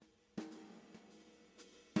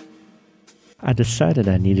I decided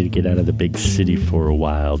I needed to get out of the big city for a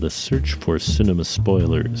while to search for cinema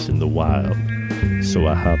spoilers in the wild. So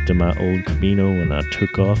I hopped in my old Camino and I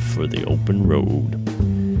took off for the open road.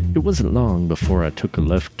 It wasn't long before I took a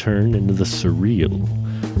left turn into the surreal.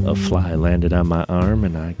 A fly landed on my arm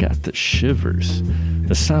and I got the shivers.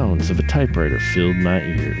 The sounds of a typewriter filled my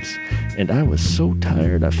ears, and I was so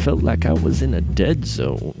tired I felt like I was in a dead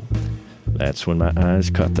zone. That's when my eyes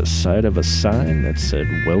caught the sight of a sign that said,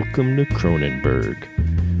 "Welcome to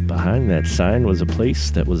Cronenberg." Behind that sign was a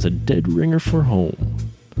place that was a dead ringer for home.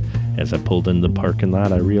 As I pulled in the parking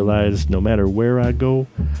lot, I realized no matter where I go,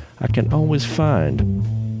 I can always find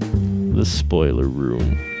the spoiler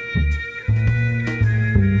room.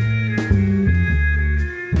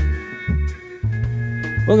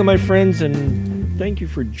 Welcome, my friends, and thank you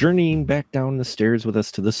for journeying back down the stairs with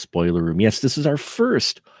us to the spoiler room. Yes, this is our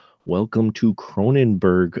first Welcome to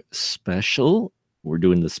Cronenberg special. We're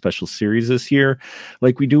doing the special series this year,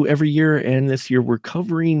 like we do every year, and this year we're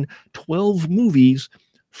covering 12 movies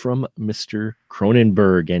from Mr.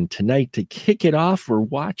 Cronenberg. And tonight, to kick it off, we're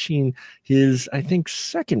watching his, I think,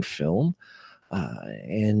 second film.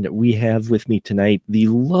 And we have with me tonight the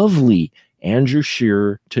lovely Andrew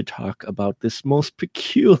Shearer to talk about this most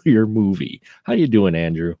peculiar movie. How you doing,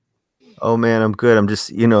 Andrew? Oh man, I'm good. I'm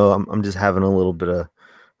just, I'm just having a little bit of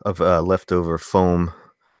leftover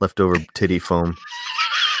titty foam.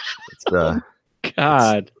 It's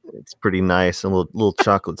God, it's pretty nice. A little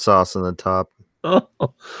chocolate sauce on the top.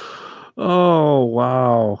 Oh,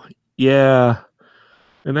 wow. Yeah.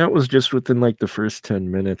 And that was just within like the first 10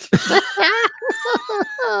 minutes.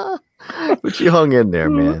 But you hung in there,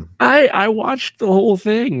 man. I watched the whole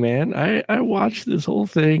thing, man. I watched this whole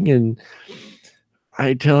thing, and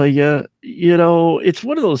I tell you, it's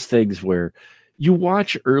one of those things where you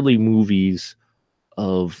watch early movies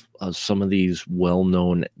of some of these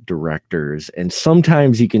well-known directors, and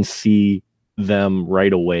sometimes you can see them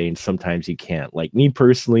right away, and sometimes you can't. Like me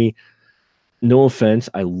personally, no offense,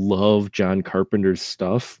 I love John Carpenter's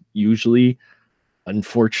stuff, usually.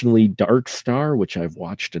 Unfortunately, Dark Star, which I've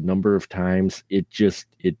watched a number of times, it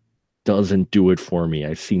doesn't do it for me.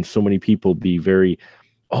 I've seen so many people be very,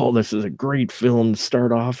 "Oh, this is a great film to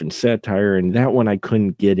start off in satire," and that one I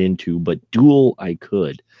couldn't get into, but Duel I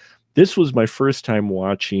could. This was my first time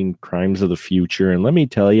watching Crimes of the Future, and let me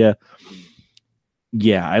tell you,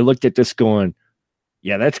 yeah, I looked at this going,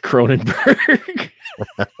 yeah, that's Cronenberg.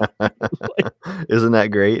 Isn't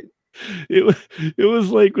that great? It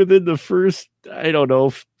was like within the first, I don't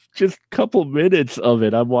know, just couple minutes of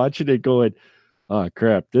it, I'm watching it going, oh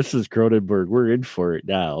crap, this is Cronenberg. We're in for it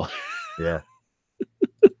now. Yeah.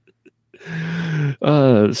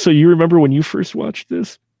 So you remember when you first watched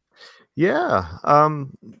this? Yeah.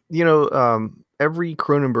 Every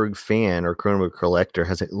Cronenberg fan or Cronenberg collector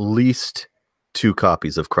has at least 2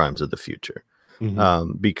 copies of Crimes of the Future.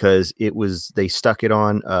 Mm-hmm. Because they stuck it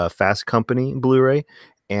on Fast Company Blu-ray,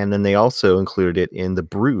 and then they also included it in the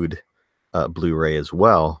Brood Blu-ray as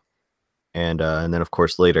well. And then of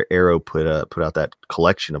course later Arrow put out that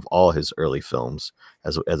collection of all his early films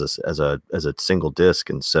as a single disc.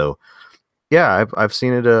 And so yeah, I've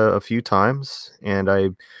seen it a few times, and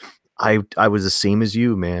I was the same as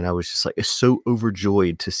you, man. I was just like so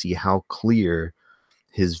overjoyed to see how clear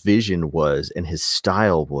his vision was and his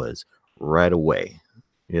style was right away.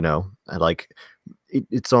 I like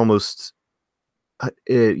it's almost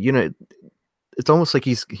it's almost like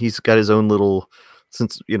he's got his own little,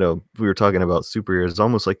 since we were talking about superheroes, it's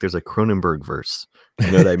almost like there's a Cronenberg verse.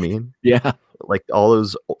 You know what I mean? Yeah. Like all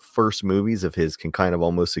those first movies of his can kind of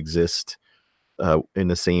almost exist in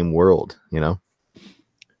the same world,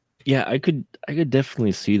 Yeah, I could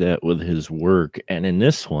definitely see that with his work. And in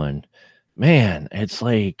this one, man, it's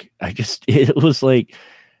like it was like,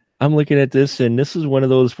 I'm looking at this, and this is one of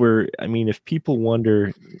those where, I mean, if people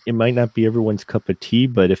wonder, it might not be everyone's cup of tea,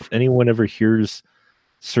 but if anyone ever hears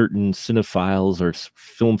certain cinephiles or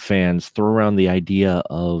film fans throw around the idea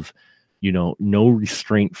of, no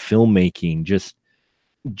restraint filmmaking,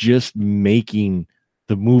 just making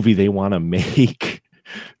the movie they want to make,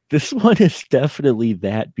 this one is definitely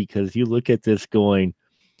that, because you look at this going,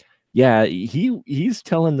 yeah, he's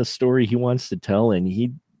telling the story he wants to tell, and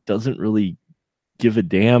he doesn't really give a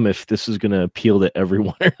damn if this is going to appeal to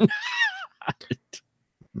everyone or not.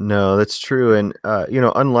 No, that's true. And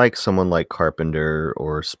unlike someone like Carpenter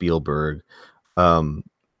or Spielberg,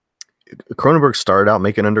 Cronenberg started out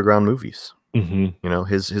making underground movies. Mm-hmm.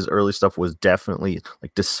 His early stuff was definitely,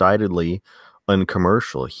 like, decidedly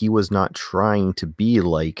uncommercial. He was not trying to be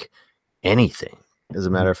like anything. As a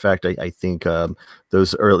matter of fact, I think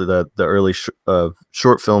those early the early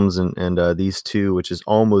short films and these two, which is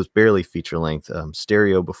almost barely feature length,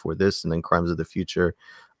 Stereo before this, and then Crimes of the Future,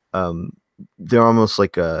 um, they're almost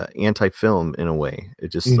like a anti-film in a way.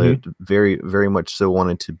 It just Hmm. very very much so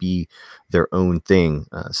wanted to be their own thing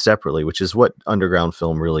separately, which is what underground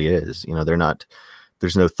film really is. You know, they're not.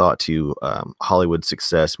 There's no thought to Hollywood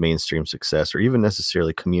success, mainstream success, or even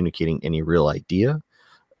necessarily communicating any real idea.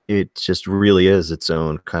 It just really is its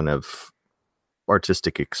own kind of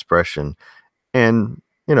artistic expression, and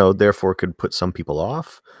therefore could put some people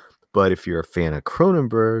off. But if you're a fan of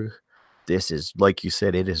Cronenberg, this is, like you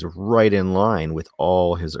said, it is right in line with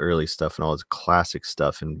all his early stuff and all his classic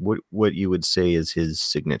stuff, and what you would say is his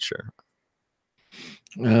signature.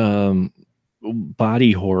 um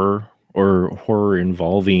Body horror, or horror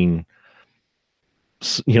involving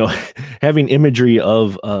having imagery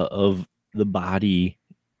of the body,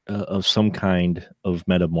 of some kind of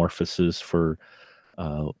metamorphosis, for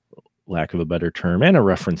uh lack of a better term, and a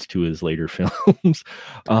reference to his later films.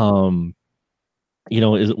 um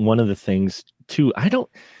is one of the things too. I don't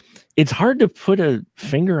It's hard to put a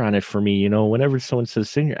finger on it for me. Whenever someone says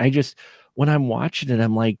singer, I just, when I'm watching it,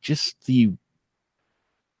 I'm like, just the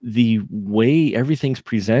way everything's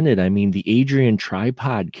presented. I mean, the Adrian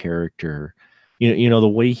Tripod character, the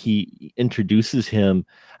way he introduces him.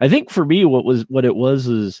 I think for me, what it was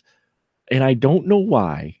is, and I don't know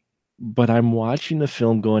why, but I'm watching the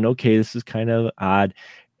film going, okay, this is kind of odd.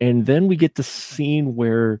 And then we get the scene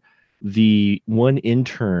where the one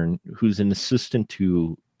intern, who's an assistant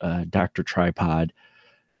to Dr. Tripod,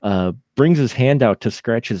 brings his hand out to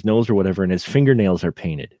scratch his nose or whatever, and his fingernails are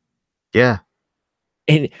painted. Yeah,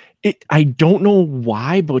 And I don't know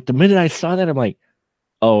why, but the minute I saw that, I'm like,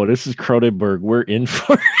 oh, this is Cronenberg. We're in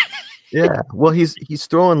for yeah. Well, he's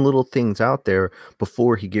throwing little things out there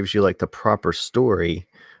before he gives you like the proper story,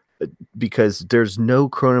 because there's no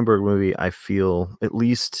Cronenberg movie, I feel, at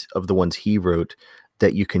least of the ones he wrote,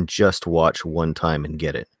 that you can just watch one time and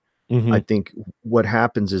get it. I Hmm. think what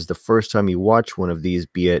happens is the first time you watch one of these,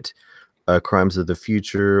 be it Crimes of the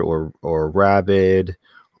Future or Rabid,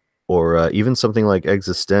 or even something like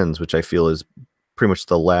Existenz, which I feel is pretty much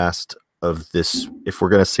the last of this. If we're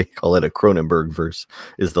gonna say call it a Cronenberg verse,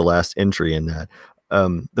 is the last entry in that.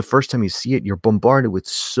 The first time you see it, you're bombarded with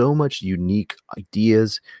so much unique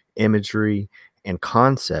ideas, imagery, and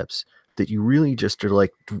concepts that you really just are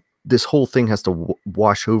like, this whole thing has to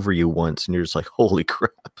wash over you once, and you're just like, holy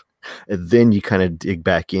crap! And then you kind of dig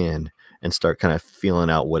back in and start kind of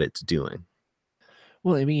feeling out what it's doing.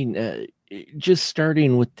 Well, I mean, just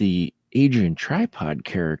starting with the Adrian Tripod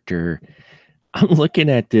character, I'm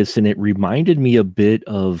looking at this and it reminded me a bit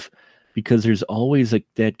of, because there's always like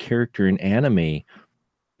that character in anime.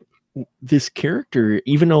 This character,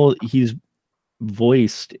 even though he's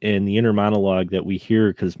voiced in the inner monologue that we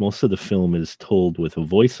hear, because most of the film is told with a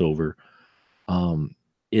voiceover, um,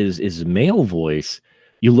 is male voice.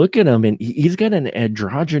 You look at him and he's got an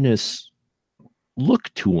androgynous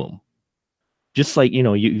look to him, just like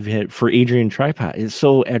you've had for Adrian Tripod. And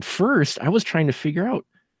so at first, I was trying to figure out,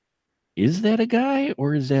 is that a guy,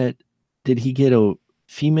 or did he get a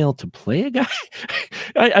female to play a guy?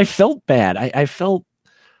 I felt bad. I felt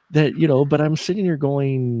that, but I'm sitting here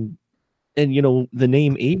going, and the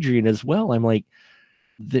name Adrian as well. I'm like,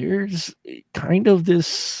 there's kind of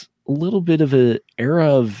this little bit of a era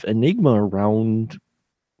of enigma around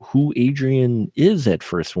who Adrian is at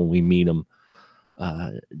first when we meet him.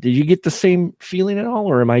 Did you get the same feeling at all,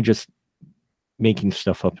 or am I just making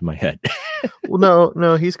stuff up in my head? Well,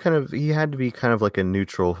 no, he had to be kind of like a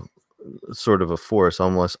neutral sort of a force,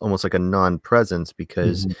 almost like a non-presence,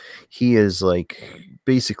 because Hmm. he is like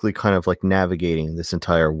basically kind of like navigating this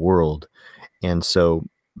entire world. And so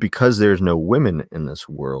because there's no women in this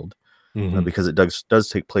world, Hmm. because it does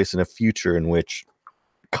take place in a future in which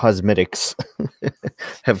cosmetics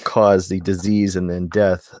have caused the disease and then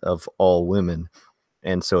death of all women,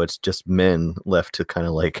 and so it's just men left to kind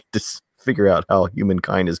of like just figure out how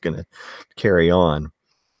humankind is going to carry on.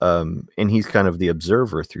 And he's kind of the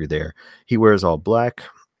observer through there. He wears all black.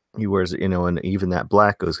 He wears, and even that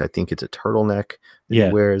black goes, I think it's a turtleneck that he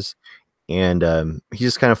Yeah. wears, and he's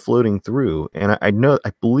just kind of floating through. And I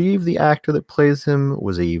believe the actor that plays him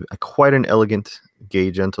was a quite an elegant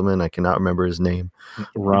gay gentleman. I cannot remember his name,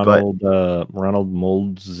 but Ronald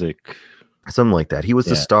Moldzik. something like that. He was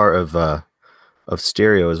the Yeah. star of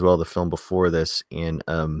Stereo as well, the film before this, and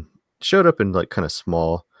showed up in like kind of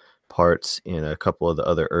small parts in a couple of the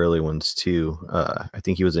other early ones too. I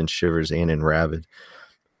think he was in Shivers and in Rabid.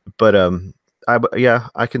 But yeah,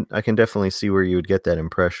 I can definitely see where you would get that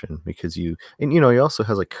impression, because he also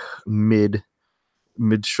has like mid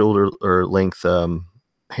mid shoulder or length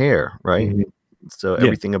hair, right? Mhm. So Yeah.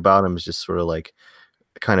 everything about him is just sort of like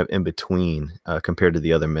kind of in between compared to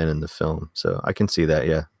the other men in the film. So I can see that,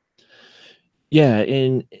 yeah. Yeah,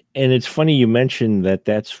 and it's funny you mentioned that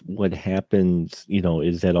that's what happens,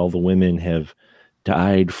 is that all the women have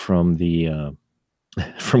died from the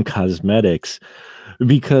from cosmetics,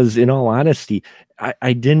 because in all honesty,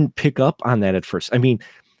 I didn't pick up on that at first. I mean,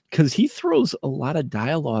 because he throws a lot of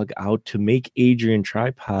dialogue out to make Adrian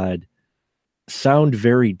Tripod sound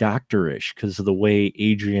very doctorish because of the way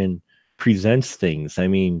Adrian presents things. I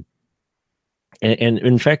mean, and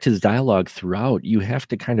in fact, his dialogue throughout, you have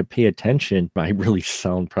to kind of pay attention. I really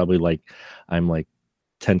sound probably like I'm like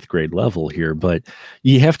 10th grade level here, but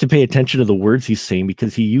you have to pay attention to the words he's saying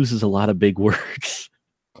because he uses a lot of big words.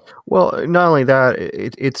 Well, not only that,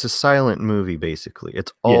 it's a silent movie basically.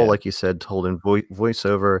 It's all, Yeah. like you said, told in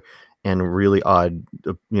voiceover and really odd,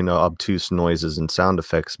 obtuse noises and sound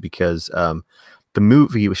effects because the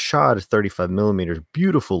movie was shot at 35 millimeters,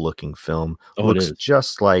 beautiful looking film, Oh, it looks is.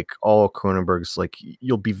 just like all Cronenberg's. Like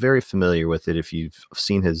you'll be very familiar with it if you've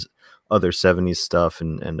seen his other 70s stuff,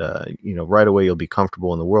 and right away you'll be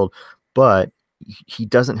comfortable in the world. But he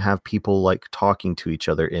doesn't have people like talking to each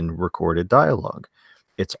other in recorded dialogue.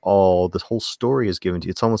 It's all the whole story is given to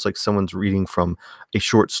you. It's almost like someone's reading from a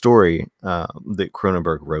short story that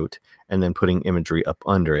Cronenberg wrote and then putting imagery up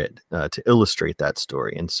under it to illustrate that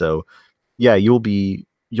story. And so, yeah, you'll be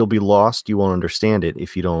lost. You won't understand it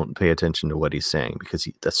if you don't pay attention to what he's saying because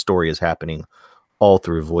the story is happening all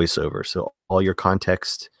through voiceover. So all your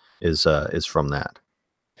context is from that.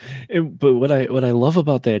 But what I love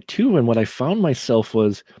about that too, and what I found myself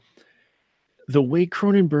was the way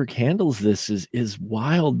Cronenberg handles this is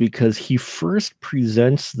wild because he first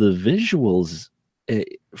presents the visuals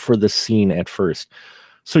for the scene at first.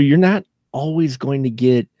 So you're not always going to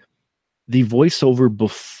get the voiceover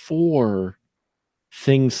before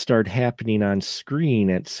things start happening on screen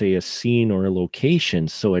at, say, a scene or a location.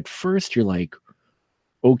 So at first you're like,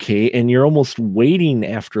 okay, and you're almost waiting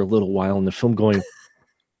after a little while in the film going,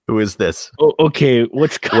 Who is this? oh, okay,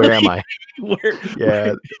 what's Where coming? am I? where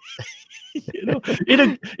Yeah,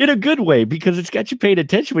 in a good way, because it's got you paying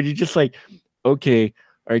attention, but you're just like, okay,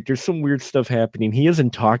 all right, there's some weird stuff happening. He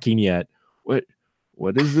isn't talking yet.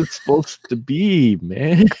 What is this supposed to be,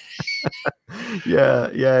 man? yeah,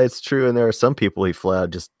 it's true. And there are some people he flat out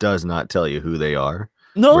just does not tell you who they are,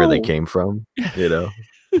 where they No. came from, you know?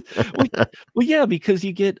 well, well, yeah, because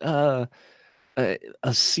you get a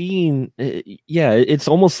scene. Yeah, it's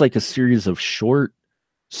almost like a series of short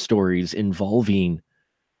stories involving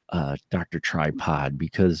Dr. Tripod,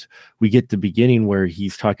 because we get the beginning where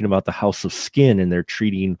he's talking about the House of Skin and they're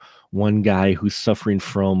treating one guy who's suffering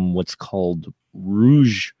from what's called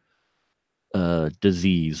Rouge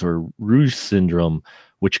disease or Rouge syndrome,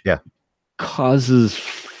 which Yeah. causes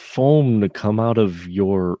foam to come out of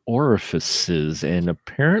your orifices, and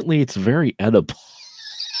apparently it's very edible.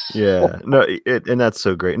 Yeah. No, and that's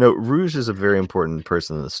so great. No, Rouge is a very important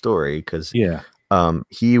person in the story because Yeah.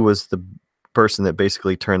 he was the person that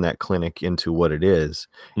basically turned that clinic into what it is.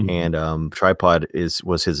 Mhm. And Tripod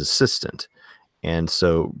was his assistant. And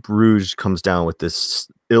so Rouge comes down with this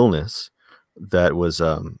illness that was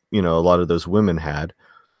a lot of those women had.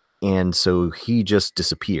 And so he just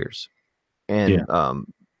disappears. Yeah. And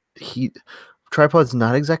he Tripod's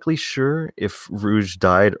not exactly sure if Rouge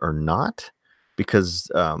died or not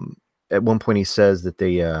because at one point he says that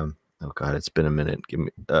they oh god, it's been a minute. Give me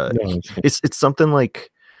No, it's fine. it's something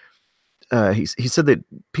like he said that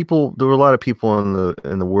there were a lot of people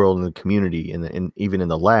in the world, in the community, and even in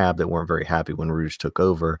the lab that weren't very happy when Rouge took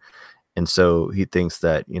over, and so he thinks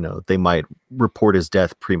that they might report his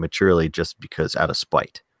death prematurely just because out of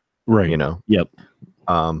spite, you Right. know. Yep.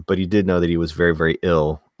 But he did know that he was very, very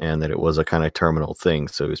ill and that it was a kind of terminal thing.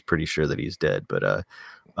 So he was pretty sure that he's dead. But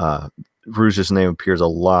uh, Rouge's name appears a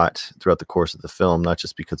lot throughout the course of the film, not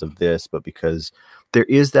just because of this, but because there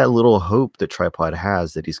is that little hope that Tripod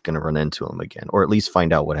has that he's going to run into him again, or at least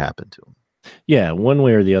find out what happened to him. Yeah, one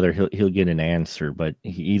way or the other, he'll get an answer, but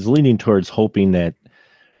he's leaning towards hoping that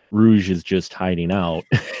Rouge is just hiding out.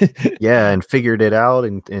 Yeah, and figured it out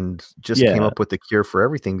and just came Yeah, up with the cure for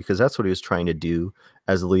everything because that's what he was trying to do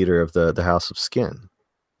as the leader of the House of Skin.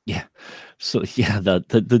 yeah. So yeah,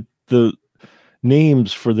 the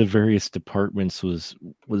names for the various departments was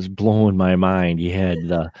blowing my mind. You had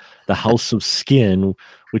the House of Skin,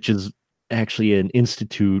 which is actually an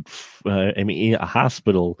institute, I mean, a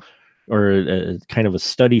hospital or a kind of a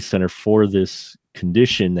study center for this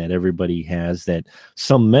condition that everybody has, that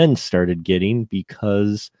some men started getting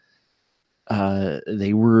because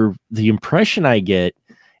they were, the impression I get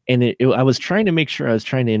And I was trying to make sure I was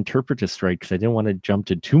trying to interpret this right because I didn't want to jump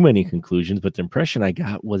to too many conclusions. But the impression I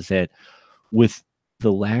got was that with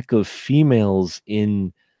the lack of females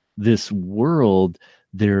in this world,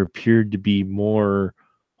 there appeared to be more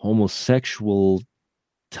homosexual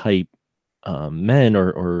type men,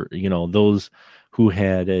 or those who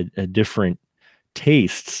had a different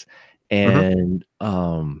tastes. Hmm. And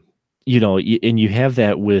and you have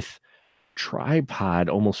that with Tripod.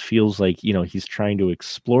 Almost feels like he's trying to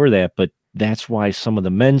explore that, but that's why some of the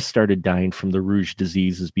men started dying from the Rouge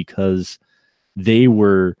disease, is because they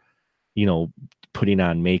were you know putting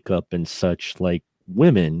on makeup and such like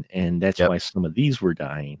women, and that's Yep. why some of these were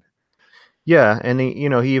dying. Yeah, and he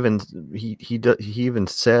even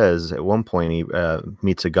says at one point he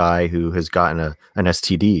meets a guy who has gotten an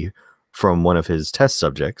STD from one of his test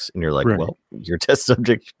subjects, and you're like, Right. well, your test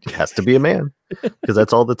subject has to be a man because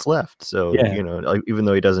that's all that's left. So Yeah. like, even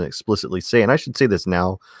though he doesn't explicitly say, and I should say this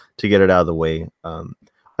now to get it out of the way,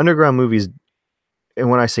 underground movies, and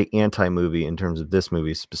when I say anti-movie in terms of this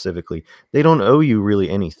movie specifically, they don't owe you really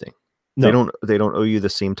anything. They No. don't they don't owe you the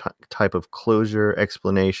same type of closure,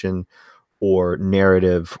 explanation, or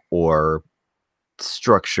narrative or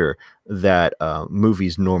structure that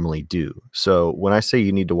movies normally do. So when I say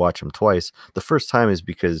you need to watch them twice, the first time is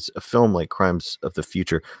because a film like Crimes of the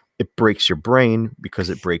Future, it breaks your brain because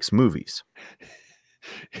it breaks movies.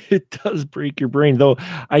 It does break your brain, though.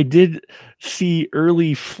 I did see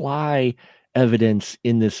early fly evidence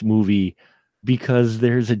in this movie, because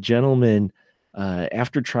there's a gentleman,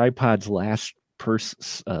 after Tripod's last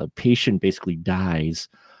patient basically dies,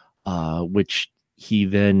 which he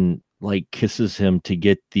then like kisses him to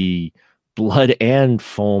get the blood and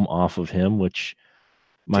foam off of him, which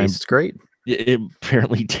my Tastes great. it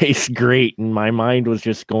apparently tastes great, and my mind was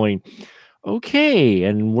just going, okay,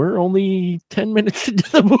 and we're only 10 minutes into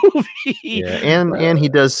the movie. Yeah, and he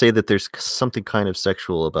does say that there's something kind of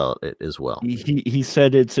sexual about it as well. He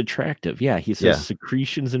said it's attractive. Yeah, he says Yeah,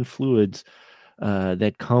 secretions and fluids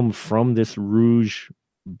that come from this rouge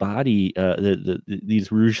body,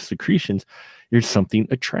 these rouge secretions, there's something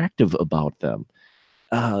attractive about them.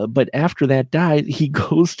 But after that died, he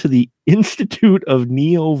goes to the Institute of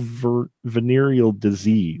Neo-Venereal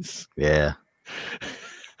Disease. yeah.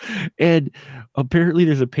 And apparently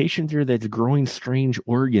there's a patient there that's growing strange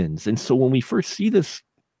organs. And so when we first see this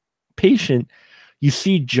patient, you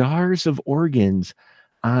see jars of organs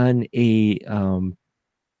on a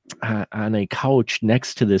couch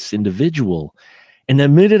next to this individual. And the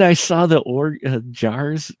minute I saw the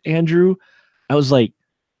jars, Andrew, I was like,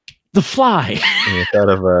 the fly. And it's out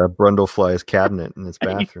of Brundlefly's cabinet in his I,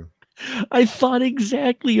 bathroom. I thought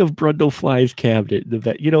exactly of Brundlefly's cabinet in the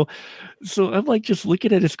vet. So I'm like just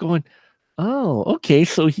looking at it, going, oh, okay.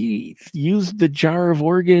 So he used the jar of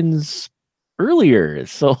organs earlier.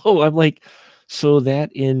 So I'm like, so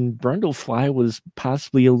that in Brundlefly was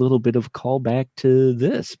possibly a little bit of callback to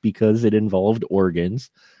this, because it involved organs.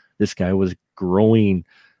 This guy was growing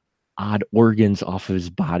odd organs off of his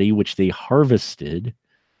body, which they harvested,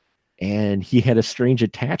 and he had a strange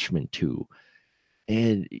attachment to.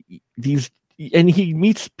 And these, and he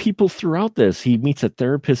meets people throughout this. He meets a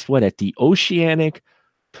therapist, at the Oceanic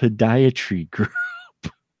Podiatry Group.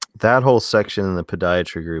 That whole section in the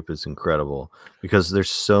podiatry group is incredible because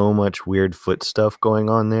there's so much weird foot stuff going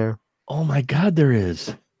on there. Oh my God, there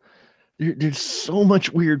is. There's so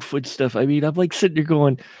much weird foot stuff. I mean, I'm like sitting there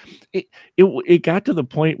going, it got to the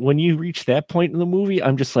point when you reach that point in the movie,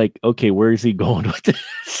 I'm just like, okay, where is he going with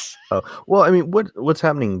this? Oh, well, I mean, what's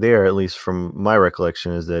happening there, at least from my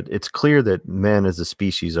recollection, is that it's clear that men as a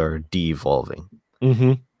species are de-evolving.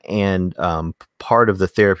 Mm-hmm. And part of the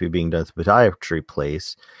therapy being done at the podiatry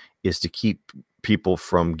place is to keep people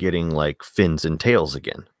from getting like fins and tails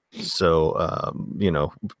again. So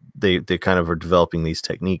they kind of are developing these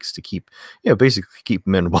techniques to keep basically keep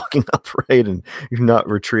men walking upright and not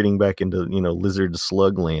retreating back into lizard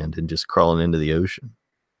slug land and just crawling into the ocean.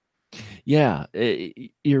 Yeah,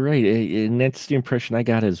 you're right, and that's the impression I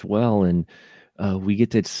got as well. And we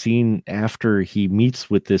get that scene after he meets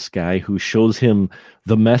with this guy who shows him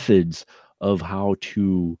the methods of how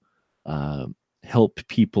to uh, help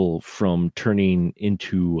people from turning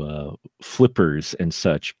into flippers and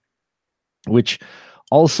such. Which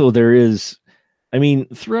also there is, I mean,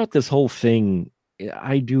 throughout this whole thing,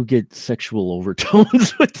 I do get sexual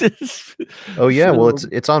overtones with this Oh yeah, well film.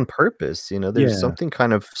 it's on purpose. There's Yeah. something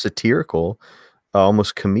kind of satirical,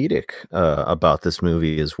 almost comedic about this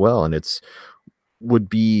movie as well, and it's would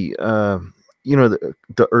be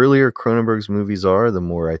the earlier Cronenberg's movies are, the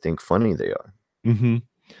more I think funny they are. Hmm.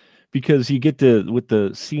 Because you get with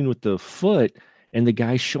the scene with the foot, and the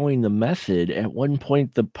guy showing the method, at one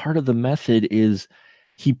point, the part of the method is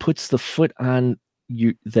he puts the foot on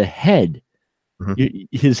the head, Mhm.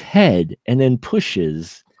 his head, and then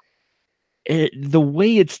pushes. The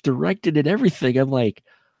way it's directed and everything, I'm like,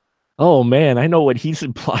 oh man, I know what he's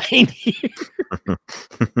implying here.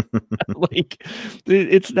 Like,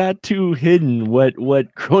 it's not too hidden what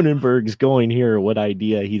Cronenberg's going here, what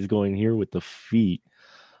idea he's going here with the feet.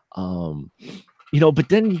 Um, but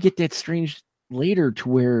then you get that strange later to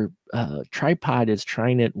where Tripod is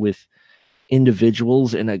trying it with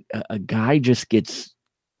individuals, and a guy just gets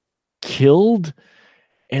killed,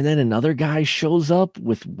 and then another guy shows up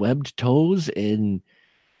with webbed toes, and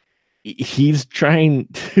he's trying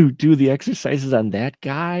to do the exercises on that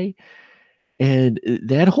guy. And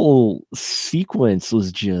that whole sequence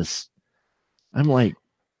was just, I'm like,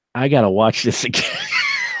 I gotta watch this again.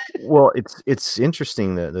 Well, it's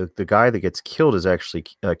interesting that the guy that gets killed is actually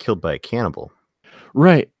killed by a cannibal.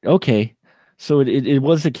 Right. Okay. So it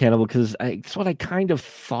was a cannibal, because it's what I kind of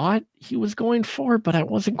thought he was going for, but I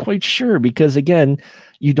wasn't quite sure, because again,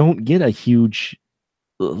 you don't get a huge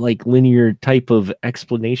like linear type of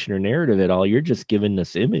explanation or narrative at all. You're just given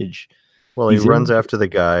this image. Well, he He's runs in. after the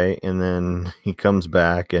guy, and then he comes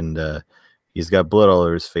back, and he's got blood all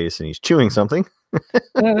over his face, and he's chewing something,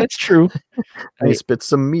 Yeah, that's true. and he spits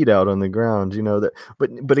some meat out on the ground. That,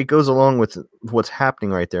 but it goes along with what's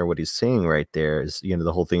happening right there. What he's saying right there is,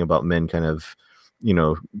 the whole thing about men kind of, you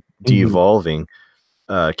know, Mhm. de-evolving.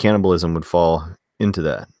 Cannibalism would fall into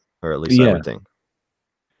that, or at least I Yeah. would think.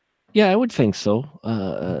 Yeah, I would think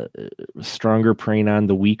so. Stronger preying on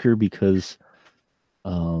the weaker, because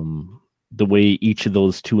um, the way each of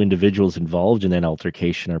those two individuals involved in that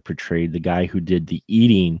altercation are portrayed, the guy who did the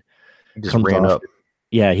eating He just comes ran off, up.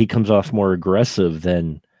 yeah, he comes off more aggressive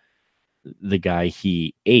than the guy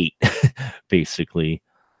he ate, basically,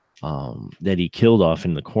 that he killed off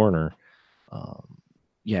in the corner. Um,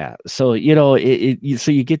 yeah, so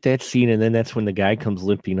so you get that scene, and then that's when the guy comes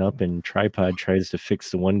limping up, and Tripod tries to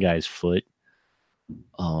fix the one guy's foot,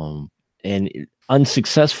 um, and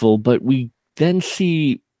unsuccessful. But we then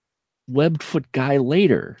see webbed foot guy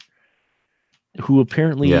later, who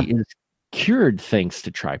apparently Yeah. is cured thanks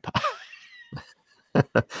to Tripod.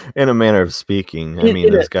 In a manner of speaking, I It, mean,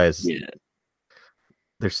 it, those guys, yeah.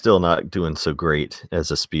 they're still not doing so great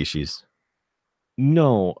as a species.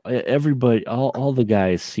 No, everybody, all the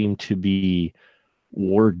guys seem to be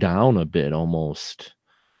wore down a bit, almost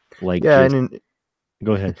like Yeah, just. and in,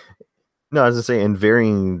 Go ahead. no, as I say, in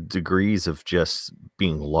varying degrees of just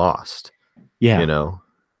being lost, you Yeah. know,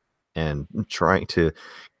 and trying to,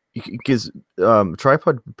 because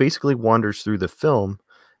Tripod basically wanders through the film,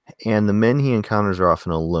 and the men he encounters are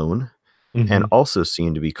often alone and Hmm. also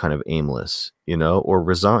seem to be kind of aimless, or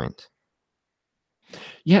resigned.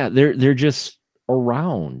 Yeah, they're just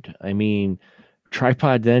around. I mean,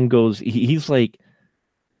 Tripod then goes. He's like,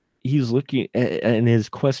 he's looking in his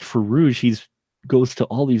quest for Rouge. He's goes to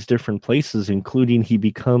all these different places, including he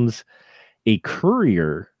becomes a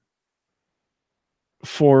courier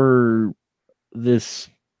for this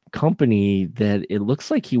company that it looks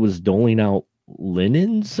like he was doling out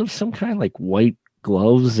linens of some kind, like white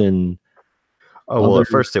gloves and Oh, well, other. at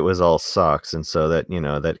first it was all socks, and so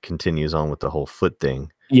that continues on with the whole foot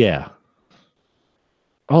thing. Yeah.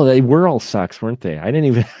 Oh, they were all socks, weren't they? I didn't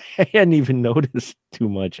even I hadn't even noticed too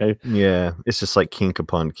much. Yeah, it's just like kink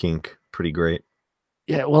upon kink. Pretty great.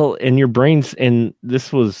 Yeah, well, and your brain's, and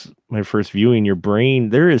this was my first viewing, your brain,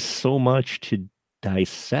 there is so much to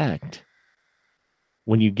dissect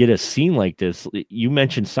when you get a scene like this. You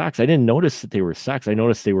mentioned socks. I didn't notice that they were socks. I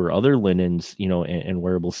noticed they were other linens, and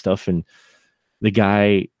wearable stuff. And the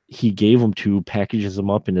guy he gave them to packages them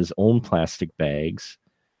up in his own plastic bags.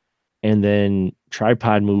 And then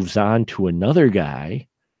Tripod moves on to another guy.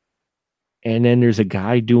 And then there's a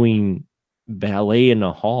guy doing ballet in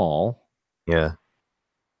the hall. Yeah.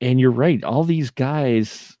 And you're right. All these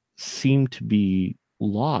guys seem to be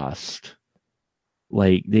lost.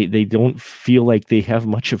 Like they don't feel like they have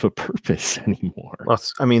much of a purpose anymore. Well,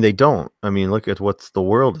 I mean, they don't. I mean, look at what the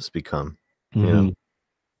world has become. You know.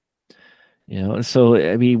 Hmm. So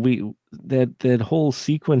I mean, that whole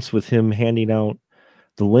sequence with him handing out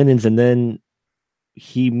the linens, and then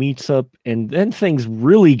he meets up, and then things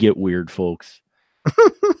really get weird, folks.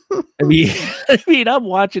 I mean, I'm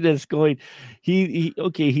watching this going,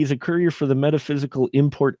 okay, he's a courier for the metaphysical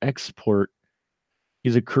import export.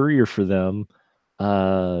 He's a courier for them.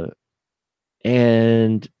 Uh,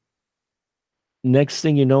 and next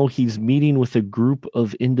thing you know, he's meeting with a group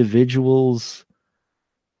of individuals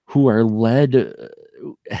who are led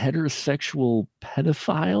heterosexual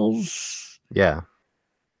pedophiles. Yeah.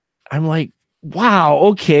 I'm like, Wow,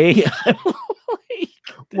 okay. I'm like,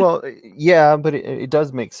 Well, yeah, but it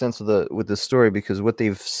does make sense with the story because what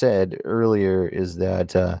they've said earlier is that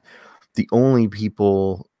the only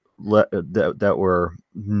people that were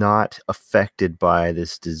not affected by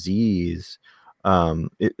this disease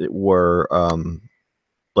it were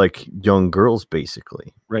like young girls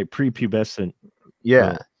basically. right, prepubescent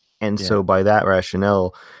Yeah. girl. And Yeah. so by that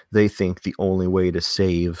rationale, they think the only way to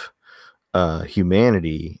save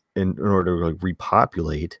humanity in order to like,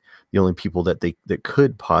 repopulate, the only people that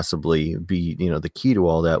could possibly be, the key to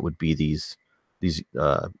all that would be these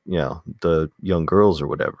the young girls or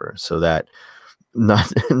whatever. So that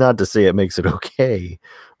not not to say it makes it okay,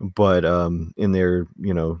 but in their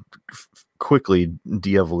quickly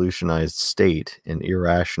de-evolutionized state and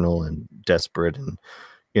irrational and desperate and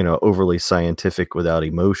overly scientific without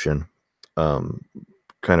emotion um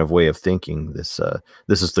kind of way of thinking, this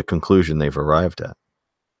is the conclusion they've arrived at.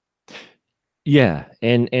 Yeah,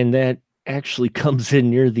 and that actually comes in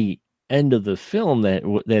near the end of the film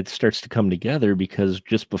that starts to come together because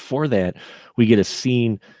just before that we get a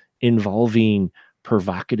scene involving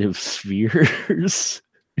provocative spheres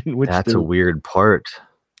in which That's a they're weird part.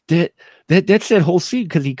 that that's that whole scene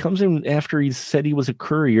because he comes in after he said he was a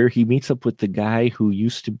courier. He meets up with the guy who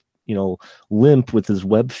used to, limp with his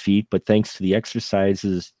web feet, but thanks to the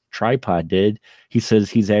exercises tripod did, he says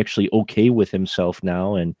he's actually okay with himself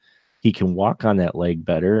now and he can walk on that leg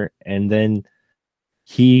better. And then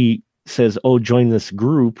he says, "Oh, join this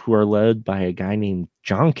group who are led by a guy named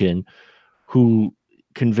Jonkin, who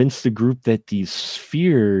convinced the group that these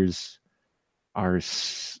spheres are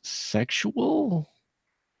sexual."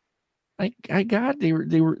 I got they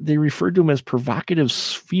referred to them as provocative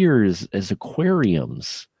spheres as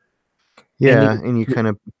aquariums, and Yeah, and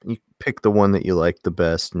you pick the one that you like the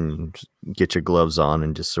best and just get your gloves on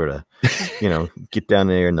and just sort of, get down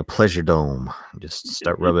there in the pleasure dome, just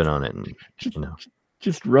start rubbing on it and, just, you know.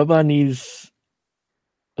 just rub on these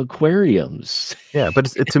aquariums. Yeah, but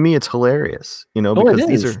to me it's hilarious, Oh, it because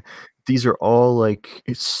is. these are all like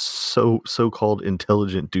it's so-called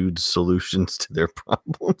intelligent dudes solutions to their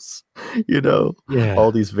problems, Yeah.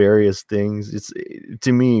 all these various things.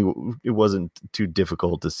 To me it wasn't too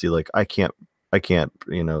difficult to see like I can't,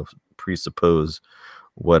 presuppose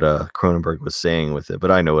what Cronenberg was saying with it, but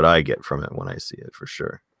I know what I get from it when I see it for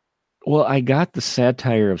sure. Well, I got the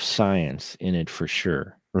satire of science in it for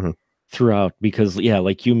sure Mhm. throughout because, yeah,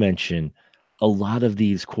 like you mentioned, a lot of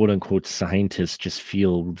these quote unquote scientists just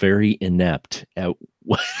feel very inept at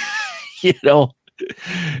what, you know,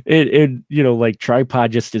 like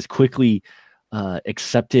tripod just is quickly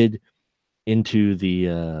accepted into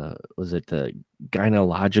the was it the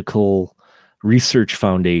gynecological research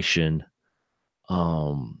foundation.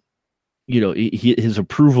 um his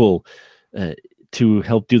approval uh, to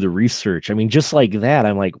help do the research. I mean, just like that,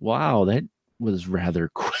 I'm like, wow, that was rather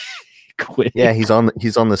quick. Yeah, quick. he's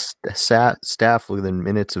on the staff within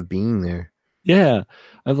minutes of being there. Yeah,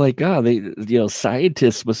 I'm like, oh,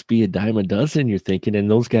 scientists must be a dime a dozen. You're thinking,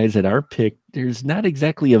 and those guys that are picked, there's not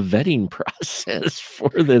exactly a vetting process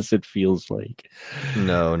for this. It feels like.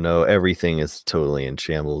 No, no, everything is totally in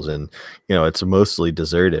shambles and it's mostly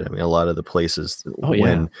deserted. I mean, a lot of the places Oh yeah,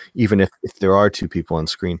 when even if there are two people on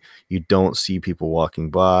screen, you don't see people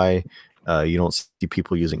walking by. You don't see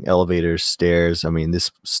people using elevators, stairs. I mean,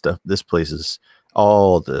 this place is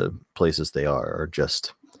all the places they are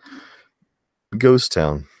just ghost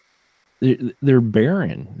town. they're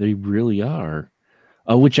barren. They really are.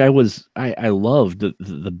 Which I loved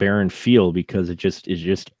the barren feel because it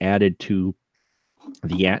just added to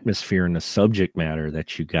the atmosphere and the subject matter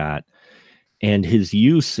that you got and his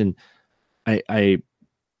use. And I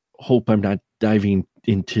hope I'm not diving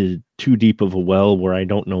into too deep of a well where I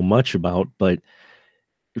don't know much about, but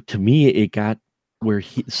to me it got where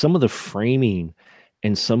some of the framing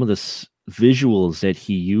and some of the visuals that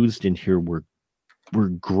he used in here were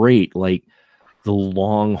great, like the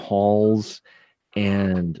long halls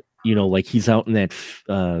and like he's out in that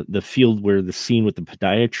the field where the scene with the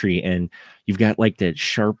podiatry and you've got like that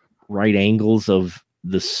sharp right angles of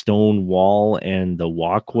the stone wall and the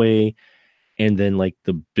walkway and then like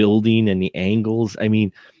the building and the angles. I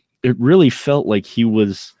mean, it really felt like he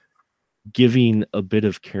was giving a bit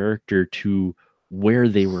of character to where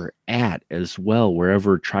they were at as well,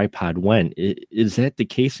 wherever tripod went. Is that the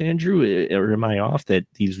case, Andrew? Or am I off that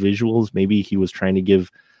these visuals, maybe he was trying to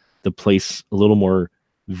give the place a little more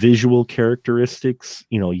visual characteristics,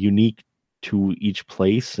 unique to each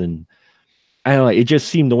place? And I don't know, it just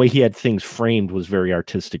seemed the way he had things framed was very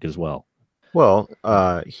artistic as well. Well,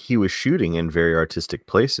 he was shooting in very artistic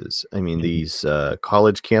places. I mean, Mhm. these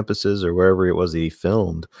college campuses or wherever it was that he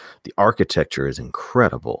filmed, the architecture is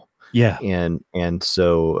incredible, Yeah. and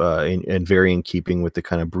so and very in keeping with the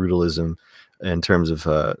kind of brutalism in terms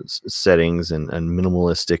of settings and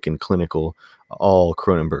minimalistic and clinical, all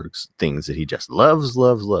Cronenberg's things that he just loves,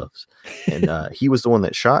 loves, loves. And he was the one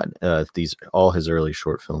that shot these all his early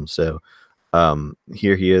short films. So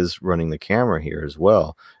here he is running the camera here as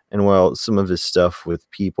well. And while some of his stuff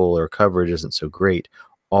with people or coverage isn't so great,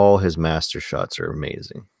 all his master shots are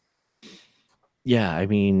amazing. Yeah, I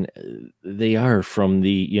mean, they are from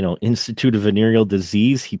the, Institute of Venereal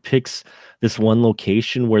Disease. He picks this one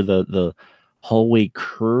location where the hallway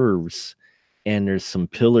curves and there's some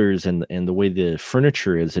pillars and the way the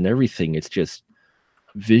furniture is and everything. It's just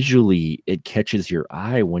visually it catches your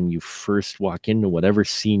eye when you first walk into whatever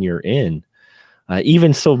scene you're in.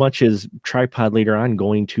 Even so much as Tripod later on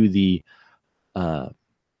going to uh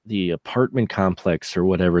the apartment complex or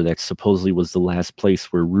whatever that supposedly was the last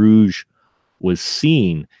place where Rouge was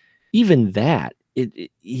seen. Even that,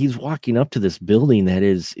 he's walking up to this building that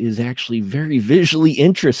is actually very visually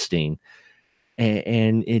interesting,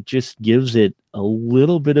 and it just gives it a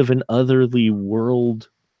little bit of an otherly world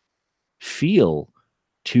feel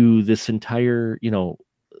to this entire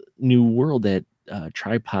new world that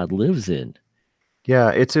Tripod lives in.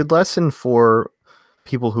 Yeah, it's a lesson for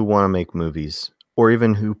people who want to make movies or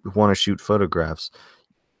even who want to shoot photographs.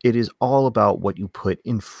 It is all about what you put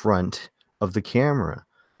in front of the camera.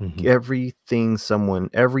 Mhm. Everything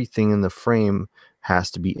in the frame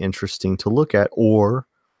has to be interesting to look at, or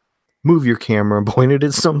move your camera and point it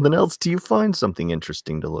at something else till you find something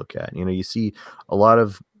interesting to look at. You know, you see a lot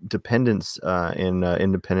of dependence in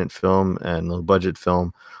independent film and low budget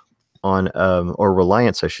film on or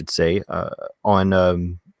reliance, I should say, on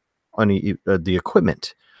the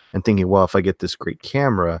equipment, and thinking, well, if I get this great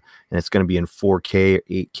camera and it's going to be in 4K,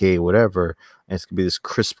 8K, whatever, and it's going to be this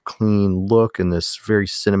crisp, clean look and this very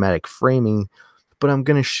cinematic framing, but I'm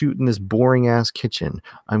going to shoot in this boring ass kitchen.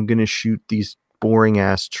 I'm going to shoot these boring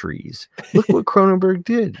ass trees. Look what Cronenberg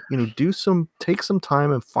did. You know, take some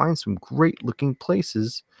time and find some great looking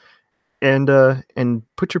places and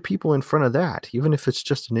put your people in front of that, even if it's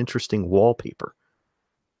just an interesting wallpaper.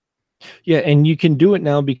 Yeah, and you can do it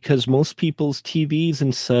now because most people's TVs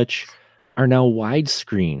and such are now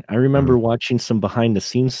widescreen. I remember Mhm. watching some behind the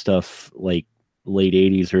scenes stuff like late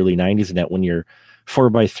 80s, early 90s, and that when your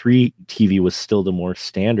 4:3 TV was still the more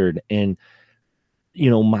standard. And,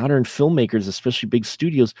 modern filmmakers, especially big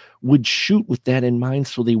studios, would shoot with that in mind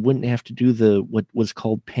so they wouldn't have to do the what was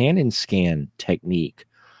called pan and scan technique.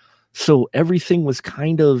 So everything was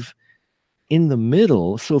kind of in the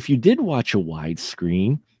middle. So if you did watch a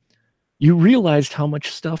widescreen, you realized how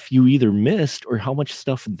much stuff you either missed or how much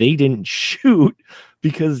stuff they didn't shoot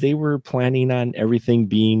because they were planning on everything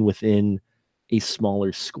being within a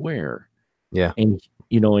smaller square. Yeah. And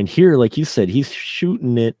here, like you said, he's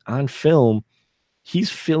shooting it on film.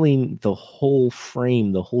 He's filling the whole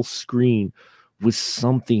frame, the whole screen with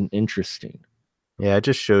something interesting. Yeah, it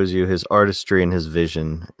just shows you his artistry and his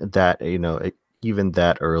vision that, even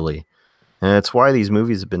that early. And that's why these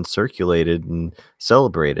movies have been circulated and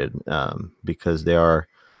celebrated, because they are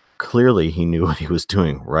clearly he knew what he was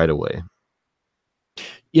doing right away.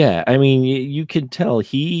 Yeah, I mean, you could tell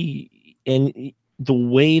the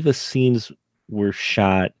way the scenes were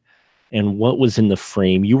shot and what was in the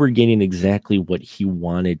frame, you were getting exactly what he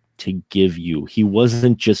wanted to give you. He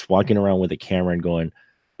wasn't just walking around with a camera and going,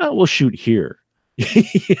 "Oh, we'll shoot here."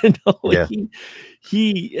 Yeah.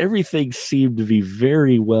 Everything seemed to be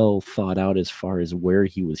very well thought out as far as where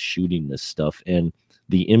he was shooting this stuff and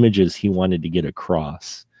the images he wanted to get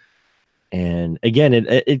across. And again,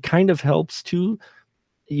 it kind of helps too.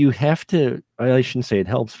 You have to, I shouldn't say it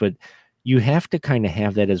helps, but you have to kind of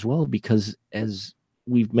have that as well because as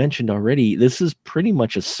we've mentioned already, this is pretty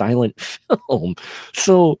much a silent film.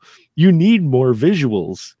 So you need more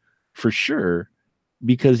visuals for sure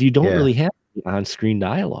because you don't Yeah. really have on-screen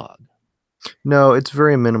dialogue. No, it's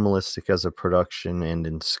very minimalistic as a production and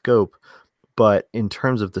in scope, but in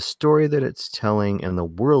terms of the story that it's telling and the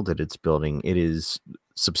world that it's building, it is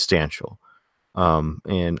substantial.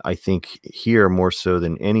 And I think here more so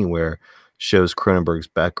than anywhere shows Cronenberg's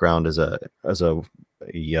background as a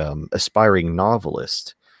aspiring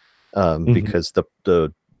novelist, Mhm. because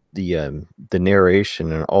the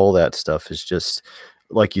narration and all that stuff is just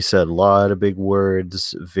like you said, a lot of big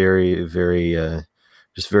words, very very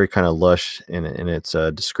just very kind of lush in its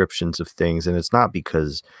descriptions of things, and it's not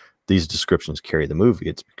because these descriptions carry the movie;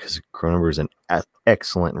 it's because Cronenberg is an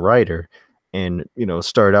excellent writer, and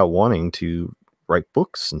started out wanting to write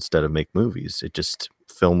books instead of make movies. It just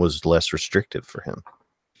film was less restrictive for him.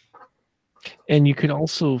 And you could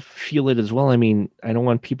also feel it as well. I mean, I don't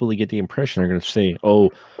want people to get the impression they're going to say, "Oh,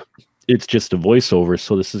 it's just a voiceover,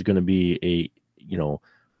 so this is going to be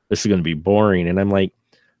this is going to be boring." And I'm like,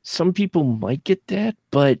 some people might get that,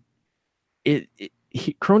 but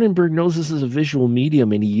Cronenberg knows this is a visual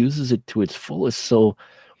medium and he uses it to its fullest. So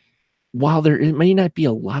while it may not be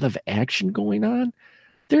a lot of action going on,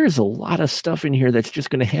 there's a lot of stuff in here that's just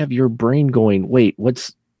going to have your brain going, "Wait,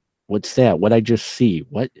 what's that? What I just see?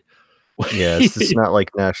 What?" Yeah, it's not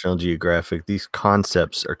like National Geographic. These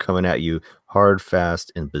concepts are coming at you hard,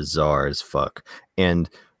 fast, and bizarre as fuck. And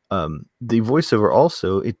the voiceover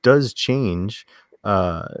also, it does change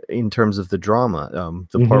in terms of the drama.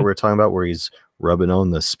 The part we're talking about where he's rubbing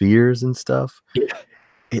on the spears and stuff, Yeah.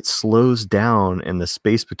 it slows down and the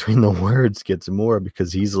space between the words gets more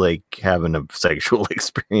because he's like having a sexual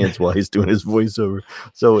experience while he's doing his voiceover.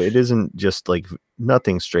 So it isn't just like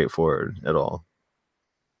nothing straightforward at all.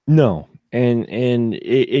 No, and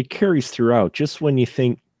it carries throughout. Just when you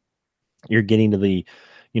think you're getting to the,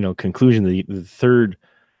 conclusion, the third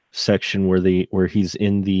section where he's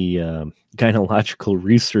in the gynecological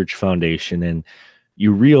research foundation, and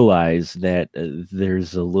you realize that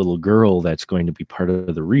there's a little girl that's going to be part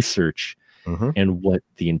of the research, and what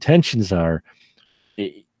the intentions are.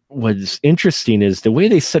 What's interesting is the way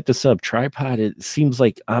they set this up. Tripod, it seems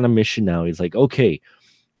like on a mission now. He's like, okay,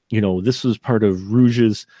 this was part of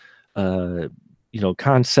Rouge's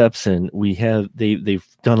concepts, and they've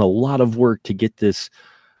done a lot of work to get this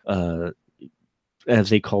as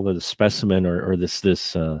they call it, a specimen, or this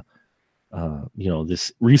this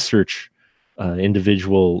research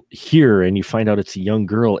individual here, and you find out it's a young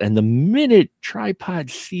girl, and the minute Tripod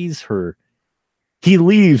sees her, he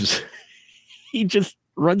leaves. He just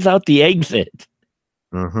runs out the exit.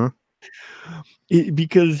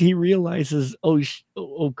 Because he realizes,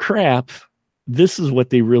 oh crap, this is what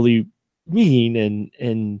they really mean.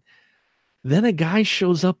 And then a guy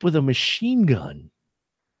shows up with a machine gun.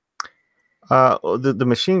 The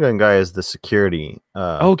machine gun guy is the security.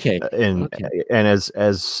 Okay. And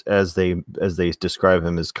as they describe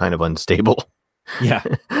him as kind of unstable. Yeah.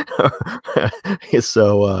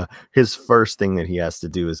 So his first thing that he has to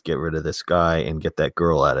do is get rid of this guy and get that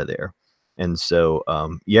girl out of there. And so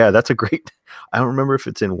that's a great, I don't remember if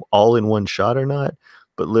it's all in one shot or not,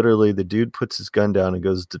 but literally the dude puts his gun down and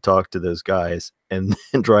goes to talk to those guys, and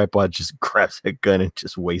then Tripod just grabs that gun and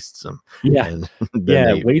just wastes them. Yeah. And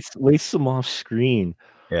then wastes them off screen.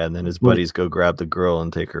 Yeah, and then his buddies go grab the girl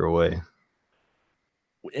and take her away.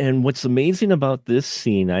 And what's amazing about this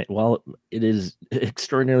scene, while it is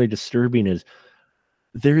extraordinarily disturbing, is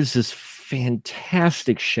there's this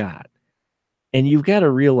fantastic shot. And you've got to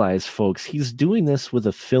realize, folks, he's doing this with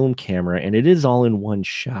a film camera, and it is all in one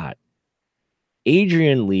shot.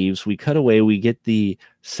 Adrian leaves. We cut away. We get the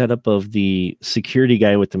setup of the security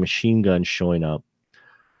guy with the machine gun showing up.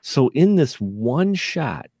 So in this one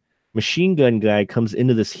shot, machine gun guy comes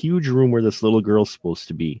into this huge room where this little girl's supposed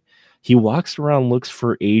to be. He walks around, looks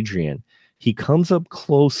for Adrian. He comes up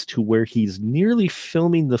close to where he's nearly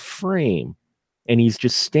filming the frame, and he's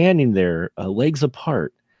just standing there, legs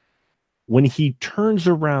apart. When he turns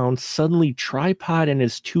around, suddenly Tripod and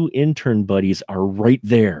his two intern buddies are right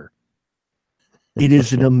there. It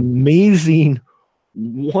is an amazing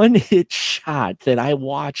one-hit shot that I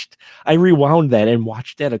watched. I rewound that and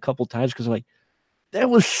watched that a couple times because I'm like, that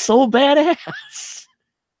was so badass.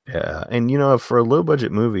 Yeah, and for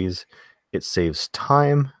low-budget movies, it saves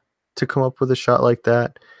time to come up with a shot like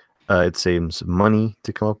that. It saves money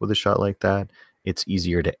to come up with a shot like that. It's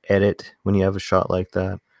easier to edit when you have a shot like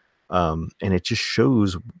that. And it just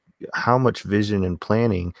shows how much vision and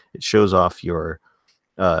planning. It shows off your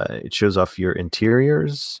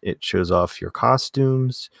interiors. It shows off your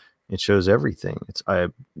costumes. It shows everything. I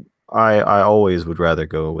always would rather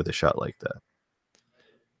go with a shot like that.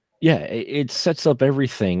 Yeah, it sets up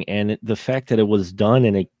everything, and the fact that it was done,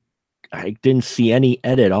 and I didn't see any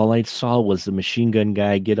edit. All I saw was the machine gun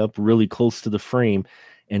guy get up really close to the frame,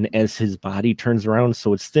 and as his body turns around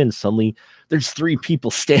so it's thin, suddenly there's three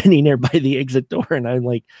people standing there by the exit door, and I'm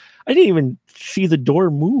like, I didn't even see the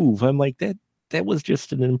door move. I'm like, that was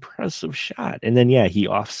just an impressive shot. And then he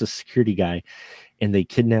offs the security guy, and they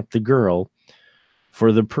kidnap the girl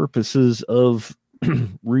for the purposes of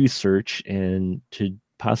research and to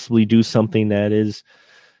possibly do something that is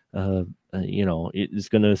it is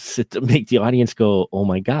going to make the audience go, oh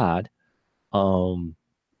my God. And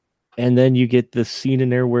then you get the scene in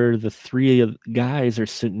there where the three guys are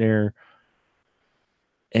sitting there,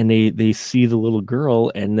 and they see the little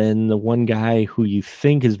girl, and then the one guy who you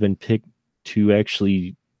think has been picked to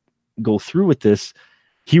actually go through with this,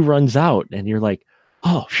 he runs out, and you're like,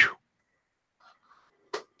 oh, phew.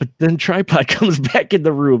 But then Tripod comes back in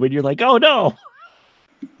the room, and you're like, oh no.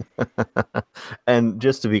 And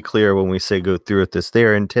just to be clear, when we say go through with this, they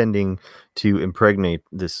are intending to impregnate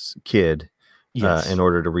this kid in Yes,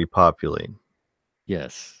 order to repopulate.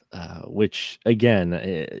 yes. Which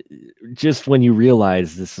again, just when you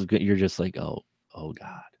realize this is good, you're just like, oh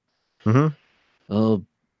God, Mm-hmm. oh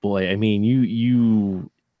boy. I mean,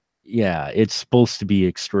 yeah, it's supposed to be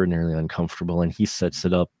extraordinarily uncomfortable, and he sets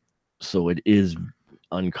it up so it is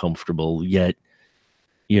uncomfortable. Yet,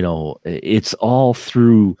 it's all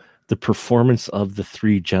through the performance of the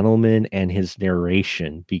three gentlemen and his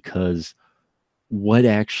narration, because what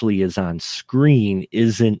actually is on screen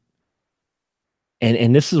isn't,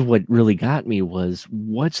 and this is what really got me, was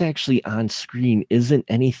what's actually on screen isn't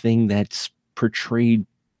anything that's portrayed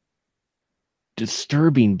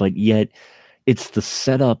disturbing, but yet it's the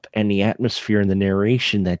setup and the atmosphere and the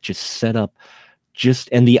narration that just set up, just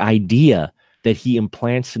and the idea that he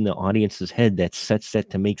implants in the audience's head that sets that,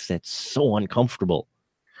 to makes that so uncomfortable.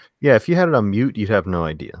 Yeah, if you had it on mute, you'd have no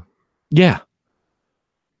idea. Yeah.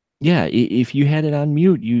 Yeah, if you had it on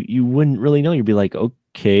mute, you wouldn't really know. You'd be like,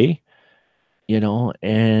 okay,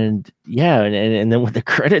 and yeah, and then when the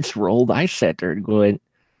credits rolled, I sat there going,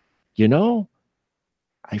 you know,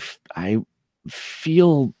 I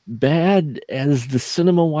feel bad as the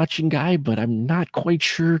cinema watching guy, but I'm not quite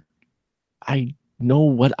sure I know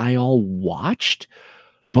what I all watched,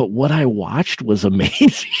 but what I watched was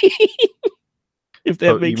amazing. If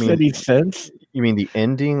that Oh, makes any sense. you mean the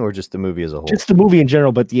ending or just the movie as a whole? Just the movie in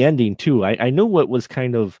general, but the ending too. I knew what was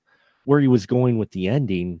kind of where he was going with the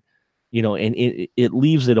ending, and it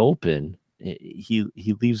leaves it open.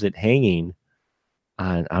 He leaves it hanging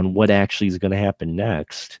on what actually is going to happen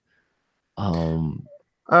next. I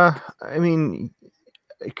mean,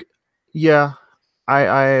 yeah,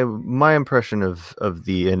 I my impression of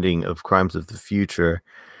the ending of Crimes of the Future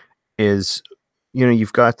is,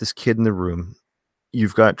 you've got this kid in the room,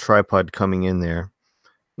 you've got Tripod coming in there,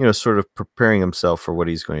 sort of preparing himself for what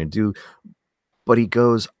he's going to do, but he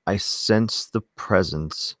goes, I sense the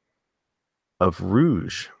presence of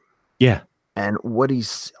Rouge. Yeah. And what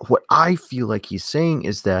I feel like he's saying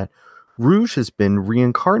is that Rouge has been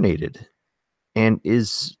reincarnated, and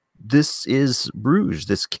this is Rouge,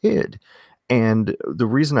 this kid. And the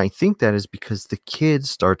reason I think that is because the kid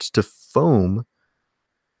starts to foam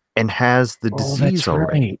and has the Oh, disease that's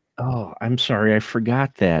already. right. Oh, I'm sorry, I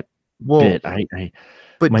forgot that Well, bit. I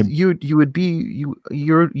but my you would be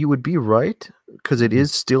right, because it Mhm.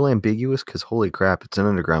 is still ambiguous, because holy crap, it's an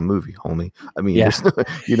underground movie, homie. I mean, Yeah.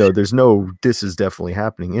 there's no, there's no, this is definitely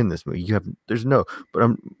happening in this movie. There's no,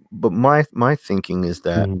 but my thinking is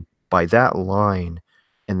that Mhm. by that line,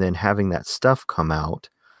 and then having that stuff come out,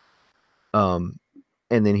 um,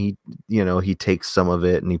 and then he takes some of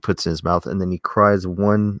it and he puts it in his mouth, and then he cries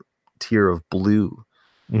one tear of blue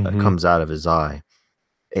Mhm. comes out of his eye.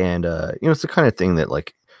 And it's the kind of thing that,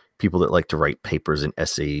 like, people that like to write papers and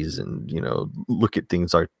essays and look at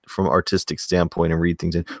things from artistic standpoint and read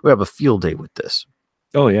things, and we have a field day with this.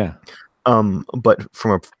 Oh yeah. But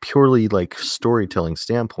from a purely like storytelling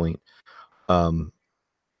standpoint, um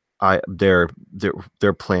I their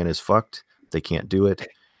plan is fucked. They can't do it.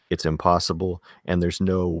 It's impossible, and there's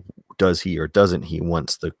no does he or doesn't he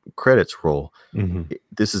once the credits roll. Mhm.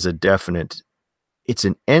 This is a definite, it's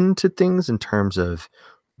an end to things in terms of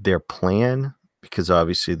their plan, because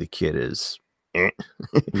obviously the kid is eh.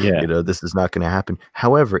 Yeah. This is not going to happen.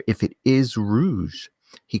 However, if it is Rouge,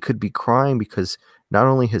 he could be crying because not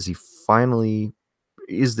only has he finally,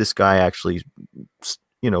 is this guy actually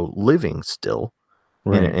living still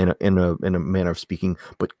in a, Right. in a, in a, in a manner of speaking,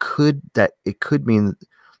 but it could mean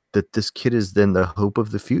that this kid is then the hope of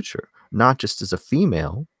the future, not just as a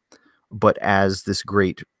female, but as this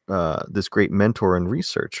great mentor and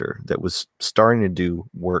researcher that was starting to do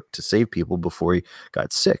work to save people before he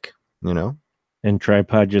got sick. And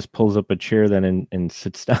Tripod just pulls up a chair then and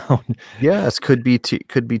sits down. Yes, could be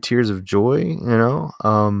tears of joy,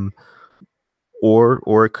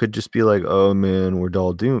 or it could just be like, oh man, we're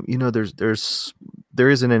all doomed. There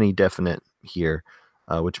isn't any definite here,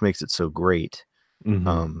 which makes it so great.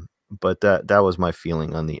 Mhm. But that was my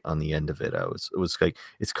feeling on the end of it. It was like,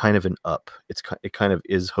 it's kind of an up. It kind of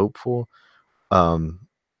is hopeful, um,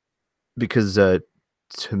 because to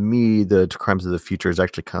me, the Crimes of the Future is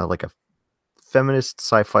actually kind of like a feminist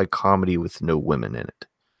sci-fi comedy with no women in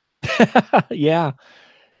it. Yeah.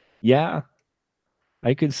 Yeah.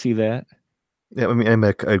 I could see that. Yeah, I mean, I'm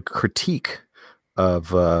a critique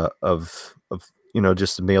of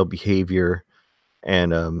just the male behavior,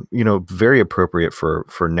 and you know, very appropriate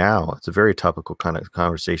for now. It's a very topical kind of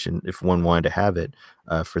conversation if one wanted to have it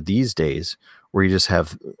for these days, where you just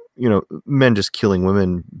have, you know, men just killing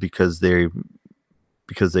women because they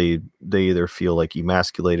either feel like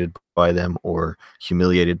emasculated by them or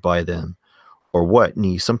humiliated by them or what. And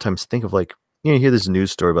you sometimes think of like, you know, you hear this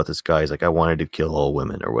news story about this guy. He's like, I wanted to kill all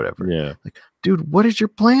women or whatever. Yeah. Like, dude, what is your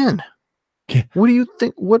plan? What do you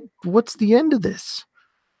think? What's the end of this?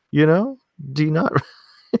 You know? Do you not?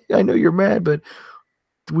 I know you're mad, but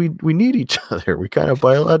we need each other. We kind of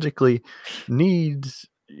biologically need,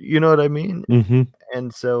 you know what I mean? Hmm.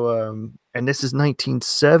 And so and this is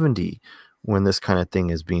 1970 when this kind of thing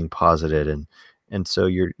is being posited, and so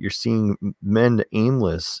you're seeing men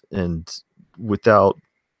aimless and without,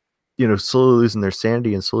 you know, slowly losing their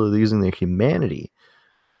sanity and slowly losing their humanity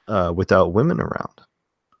without women around.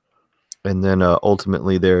 And then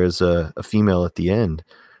ultimately there is a female at the end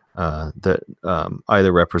that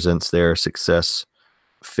either represents their success,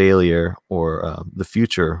 failure, or the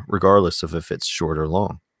future, regardless of if it's short or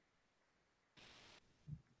long.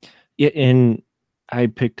 Yeah, and I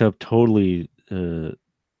picked up totally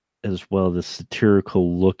as well the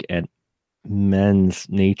satirical look at men's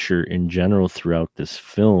nature in general throughout this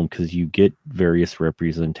film, because you get various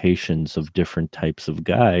representations of different types of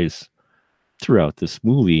guys throughout this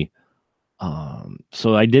movie.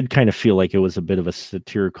 So I did kind of feel like it was a bit of a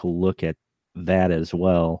satirical look at that as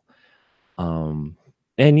well. Um,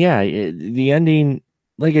 and yeah, the ending,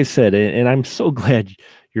 like I said, and I'm so glad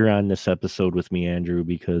you're on this episode with me, Andrew,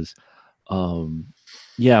 because um,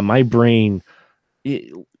 yeah, my brain,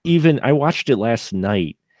 it, even I watched it last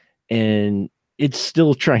night, and it's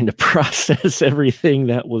still trying to process everything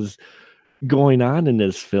that was going on in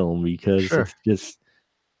this film, because Sure. it's just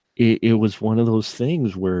it was one of those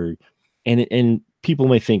things where, and people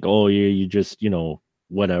may think, oh yeah, you just,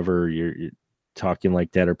 whatever, you're talking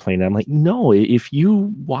like that or playing. I'm like, no, if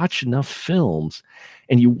you watch enough films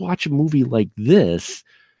and you watch a movie like this,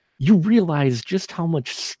 you realize just how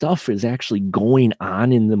much stuff is actually going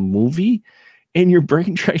on in the movie, and your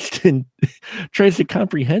brain tries to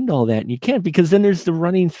comprehend all that, and you can't, because then there's the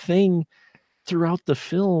running thing throughout the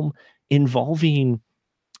film involving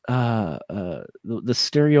the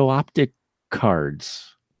stereo optic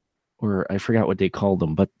cards, or I forgot what they called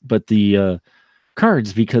them, but the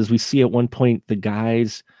cards, because we see at one point the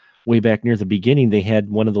guys way back near the beginning, they had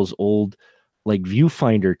one of those old like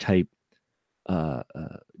viewfinder type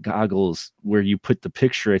goggles where you put the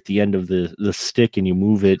picture at the end of the stick and you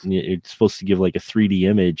move it, and it's supposed to give like a 3D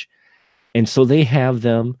image. And so they have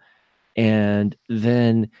them, and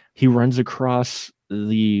then he runs across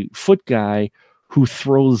the foot guy who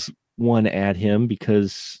throws one at him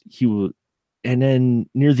because he would. And then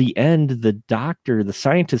near the end, the doctor, the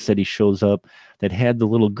scientist that he shows up that had the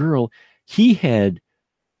little girl, he had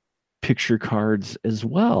picture cards as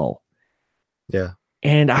well. Yeah.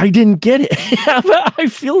 And I didn't get it. I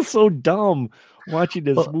feel so dumb watching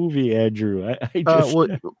this Well, movie, Andrew. I just, well,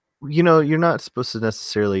 you know, you're not supposed to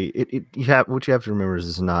necessarily. You have, what you have to remember is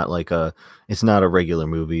it's not like it's not a regular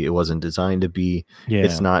movie. It wasn't designed to be.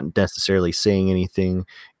 It's yeah. not necessarily saying anything.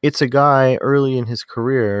 It's a guy early in his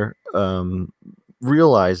career,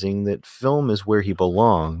 realizing that film is where he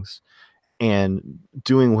belongs, and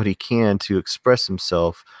doing what he can to express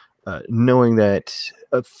himself, knowing that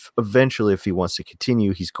eventually, if he wants to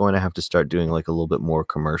continue, he's going to have to start doing like a little bit more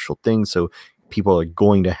commercial things. So people are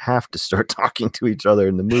going to have to start talking to each other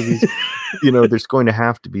in the movies. You know, there's going to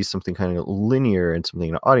have to be something kind of linear and something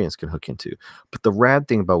an audience can hook into. But the rad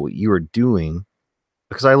thing about what you are doing,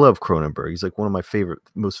 because I love Cronenberg, he's like one of my favorite,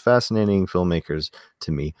 most fascinating filmmakers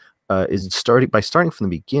to me, is starting from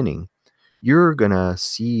the beginning. You're gonna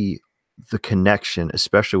see the connection,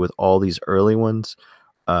 especially with all these early ones.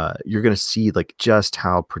 You're gonna see like just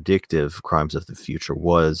how predictive Crimes of the Future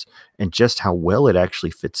was, and just how well it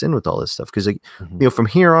actually fits in with all this stuff. Because like, Mhm. you know, from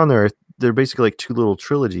here on, they're basically like two little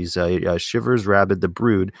trilogies: Shivers, Rabid, The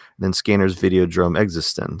Brood, and then Scanner's Videodrome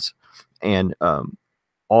Existence, and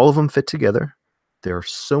all of them fit together. They're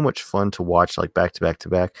so much fun to watch, like back to back to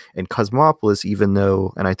back. And Cosmopolis, even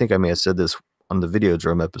though, and I think I may have said this on the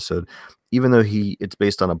Videodrome episode, even though it's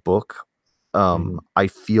based on a book, Mhm. I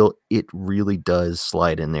feel it really does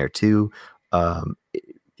slide in there too.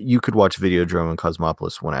 You could watch Videodrome and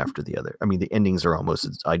Cosmopolis one after the other. I mean, the endings are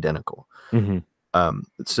almost identical. Mhm.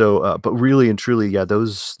 But really and truly, yeah,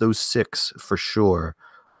 those six for sure.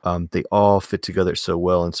 They all fit together so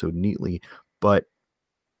well and so neatly. But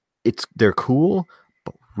they're cool,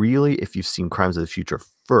 but really, if you've seen Crimes of the Future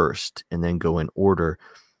first and then go in order,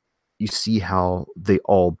 you see how they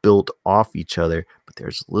all built off each other, but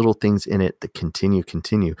there's little things in it that continue.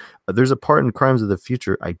 There's a part in Crimes of the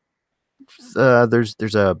Future. There's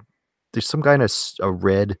some guy in a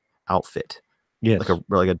red outfit, Yes.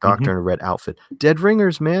 like a Hmm. doctor in a red outfit. Dead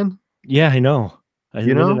ringers, man. Yeah, I know. The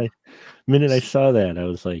You know, minute I saw that, I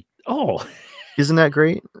was like, oh. isn't that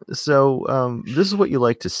great? So this is what you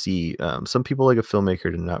like to see. Some people like a filmmaker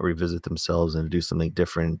to not revisit themselves and do something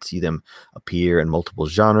different, see them appear in multiple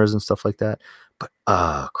genres and stuff like that. But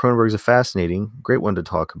Cronenberg's a fascinating, great one to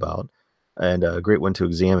talk about, and a great one to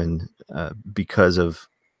examine because of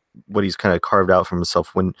what he's kind of carved out for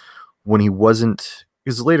himself when he wasn't.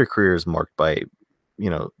 His later career is marked by, you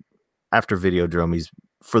know, after Videodrome, he's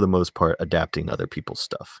for the most part adapting other people's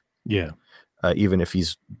stuff. Yeah. Even if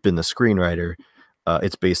he's been the screenwriter,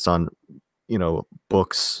 it's based on,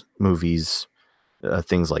 books, movies,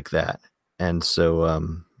 things like that. And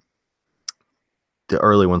so the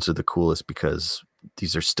early ones are the coolest because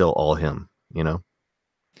these are still all him, you know?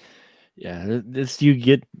 Yeah, this you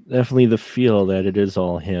get definitely the feel that it is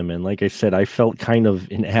all him. And like I said, I felt kind of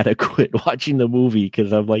inadequate watching the movie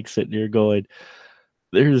because I'm like sitting there going,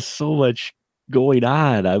 there's so much going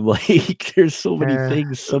on. I'm like, there's so many Eh,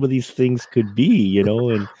 things some of these things could be,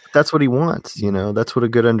 and that's what he wants, That's what a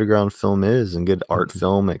good underground film is, and good art Mhm.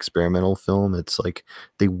 film, experimental film. It's like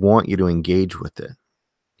they want you to engage with it.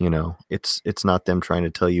 It's not them trying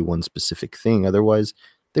to tell you one specific thing. Otherwise,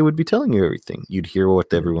 they would be telling you everything. You'd hear what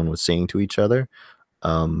Yeah. everyone was saying to each other.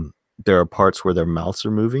 Um, there are parts where their mouths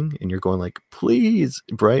are moving, and you're going like, "Please,"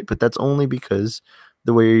 right? But that's only because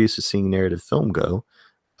the way you're used to seeing narrative film go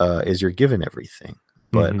is you're given everything.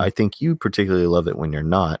 But Mhm. I think you particularly love it when you're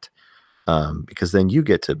not, because then you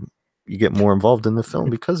get more involved in the film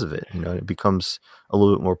because of it. It becomes a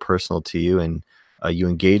little bit more personal to you, and you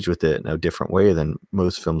engage with it in a different way than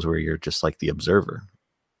most films where you're just like the observer.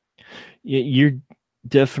 You're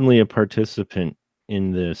definitely a participant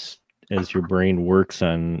in this as your brain works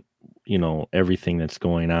on, everything that's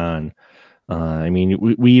going on. I mean,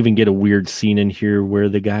 we even get a weird scene in here where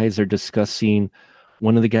the guys are discussing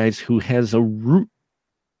one of the guys who has a root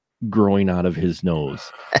growing out of his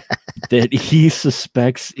nose that he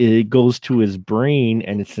suspects it goes to his brain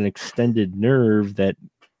and it's an extended nerve that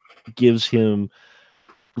gives him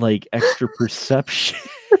like extra perception.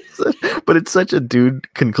 But it's such a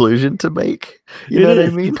dude conclusion to make. You know It what I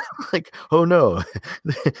is. mean? Like, oh no,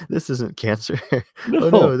 this isn't cancer. Oh No.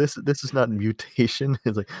 no, this is not mutation.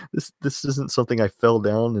 It's like this isn't something I fell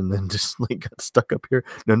down and then just like got stuck up here.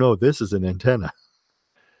 No, this is an antenna.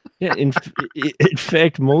 Yeah, in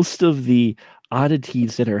fact, most of the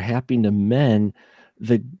oddities that are happening to men,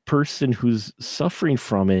 the person who's suffering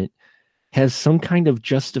from it has some kind of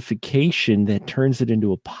justification that turns it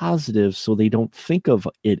into a positive so they don't think of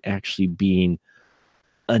it actually being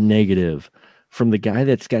a negative. From the guy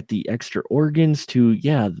that's got the extra organs to,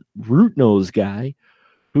 yeah, root nose guy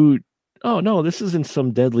who, oh no, this isn't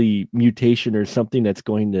some deadly mutation or something that's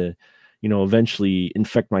going to, eventually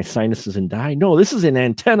infect my sinuses and die. No, this is an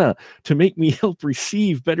antenna to make me help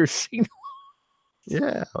receive better signals.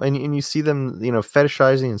 Yeah, and you see them,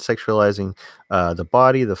 fetishizing and sexualizing the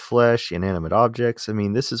body, the flesh, inanimate objects. I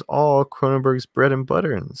mean, this is all Cronenberg's bread and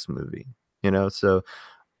butter in this movie. So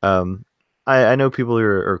Um, I know people who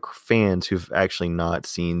are fans who've actually not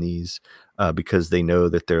seen these because they know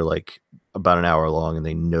that they're like about an hour long, and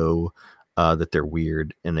they know that they're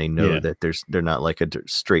weird, and they know Yeah. that they're not like a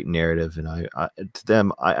straight narrative. And to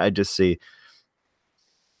them, I just say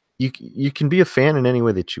you can be a fan in any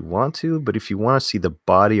way that you want to, but if you want to see the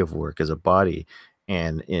body of work as a body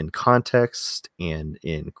and in context and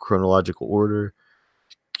in chronological order,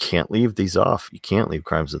 can't leave these off. You can't leave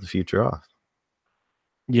Crimes of the Future off.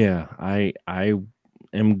 Yeah, I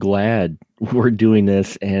am glad we're doing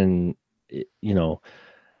this and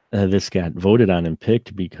this got voted on and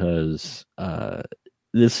picked because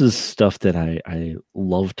this is stuff that I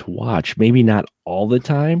love to watch. Maybe not all the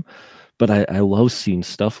time, but I love seeing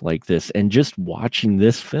stuff like this. And just watching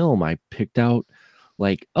this film, I picked out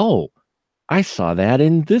like, oh, I saw that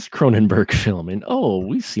in this Cronenberg film, and oh,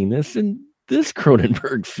 we've seen this in this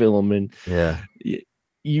Cronenberg film, and Yeah.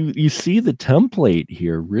 you see the template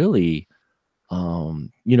here really.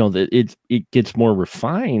 That it gets more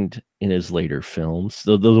refined in his later films,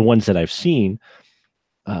 the ones that I've seen.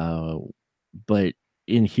 Uh, but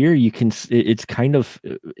in here, it's kind of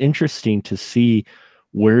interesting to see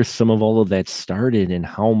where some of all of that started and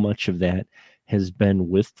how much of that has been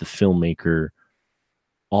with the filmmaker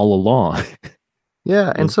all along.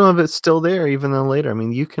 Yeah, and some of it's still there even then later. I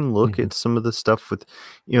mean, you can look Mhm. at some of the stuff with,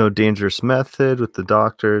 Dangerous Method, with the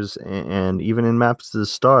doctors, and even in Maps to the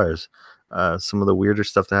Stars. some of the weirder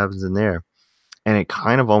stuff that happens in there. And it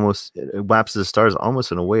kind of almost Maps of the Stars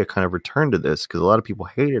almost in a way a kind of returned to this because a lot of people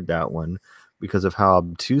hated that one because of how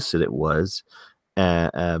obtuse it was.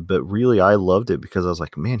 But really, I loved it because I was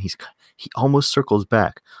like, man, he almost circles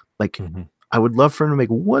back. Like, Mhm. I would love for him to make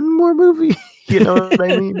one more movie. You know what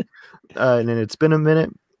I mean? And then it's been a minute,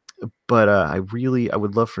 but I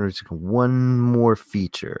would love for him to do one more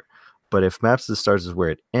feature. But if Maps of the Stars is where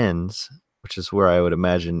it ends, which is where I would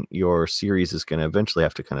imagine your series is going to eventually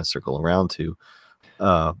have to kind of circle around to,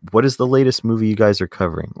 what is the latest movie you guys are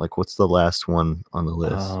covering? Like, what's the last one on the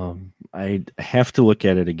list? I have to look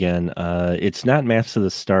at it again. It's not Maps of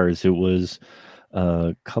the Stars. It was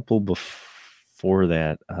a couple before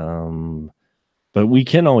that. But we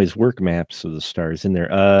can always work Maps of the Stars in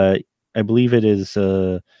there. I believe it is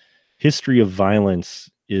History of Violence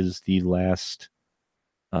is the last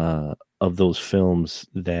of those films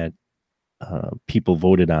that people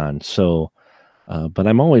voted on. So, but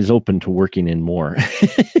I'm always open to working in more.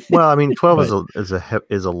 Well, I mean, 12 But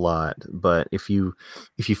is a lot, but if you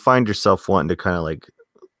find yourself wanting to kind of like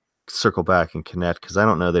circle back and connect, because I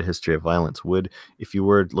don't know that History of Violence would, if you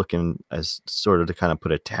were looking as sort of to kind of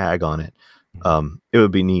put a tag on it, it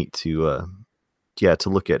would be neat to yeah, to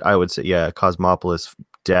look at. I would say, yeah, Cosmopolis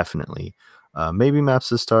definitely, maybe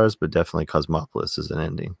Maps of the Stars, but definitely Cosmopolis is an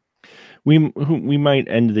ending. we might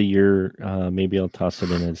end the year. Maybe I'll toss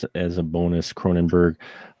it in as a bonus. Cronenberg,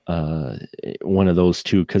 uh, one of those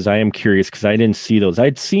two, because I am curious because I didn't see those.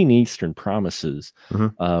 I'd seen Eastern Promises, Hmm.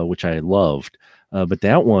 which I loved, but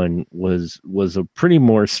that one was a pretty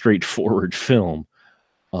more straightforward film.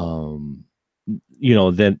 Um,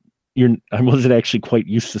 that I wasn't actually quite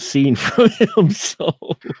used to seeing from him. So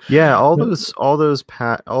Yeah, all those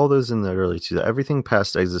in the early two, everything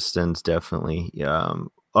past Existence definitely,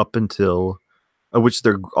 up until which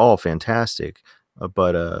they're all fantastic,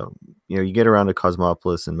 but you get around to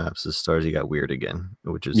Cosmopolis and Maps of the Stars, you got Weird again,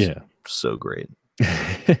 which is yeah. so great.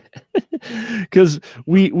 Because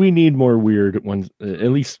we need more weird ones,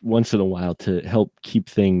 at least once in a while, to help keep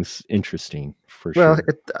things interesting for Well, sure.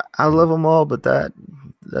 I love them all, but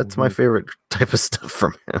that's my Mhm. favorite type of stuff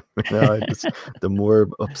from him. The more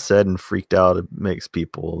upset and freaked out it makes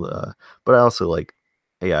people. But I also like,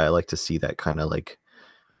 yeah, I like to see that kind of like,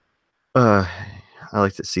 uh, I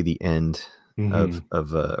like to see the end Mhm.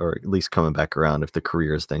 of or at least coming back around if the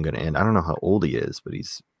career is then going to end. I don't know how old he is, but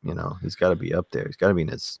he's got to be up there. He's got to be in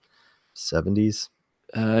his 70s.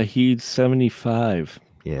 He's 75.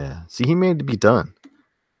 Yeah. See, he made to be done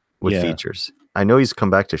with Yeah, features. I know he's come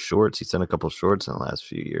back to shorts. He's done a couple shorts in the last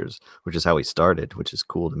few years, which is how he started, which is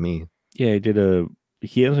cool to me. yeah.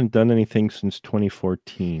 He hasn't done anything since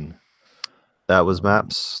 2014. That was Um,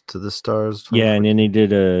 Maps to the Stars yeah, and then 2014. he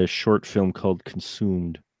did a short film called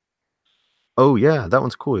Consumed. Oh yeah, that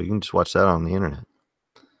one's cool. You can just watch that on the internet.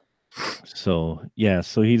 So yeah,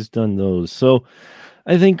 so he's done those. So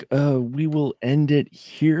I think we will end it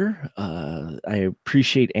here. I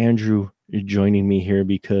appreciate Andrew joining me here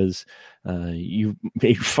because you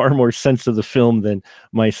made far more sense of the film than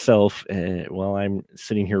myself. While I'm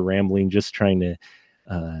sitting here rambling, just trying to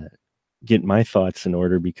uh, get my thoughts in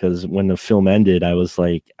order. Because when the film ended, I was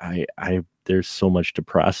like, there's so much to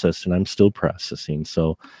process, and I'm still processing.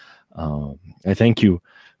 So I thank you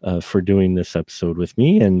for doing this episode with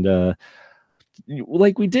me, and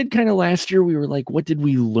like we did kind of last year, we were like, what did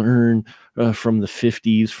we learn from the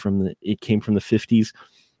 50s? It came from the 50s.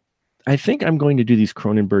 I think I'm going to do these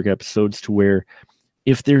Cronenberg episodes to where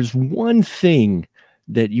if there's one thing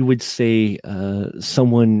that you would say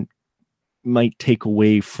someone might take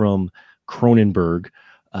away from Cronenberg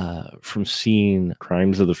from seeing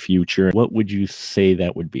Crimes of the Future, what would you say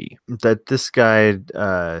that would be? That this guy,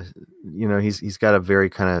 he's got a very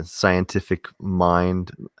kind of scientific mind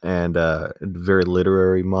and very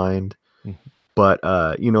literary mind, Mhm. but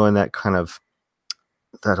in that kind of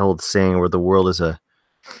that old saying where the world is a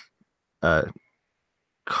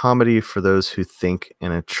comedy for those who think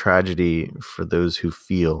and a tragedy for those who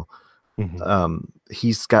feel. Mhm.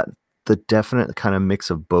 He's got the definite kind of mix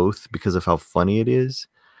of both because of how funny it is.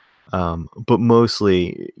 But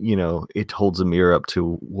mostly, it holds a mirror up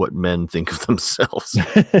to what men think of themselves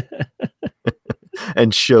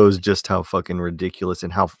and shows just how fucking ridiculous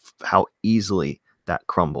and how easily that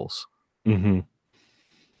crumbles. Mhm.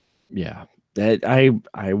 Yeah, that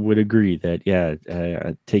I would agree that yeah,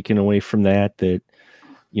 taken away from that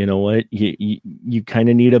you know what you kind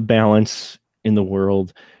of need a balance in the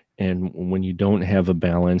world, and when you don't have a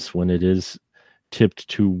balance, when it is tipped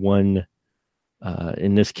to one,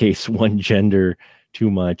 in this case, one gender too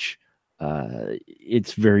much,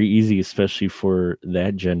 it's very easy, especially for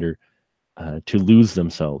that gender, to lose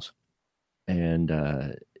themselves. and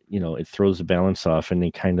it throws the balance off, and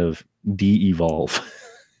they kind of de-evolve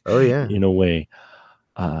Oh yeah. in a way.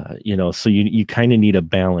 So you kind of need a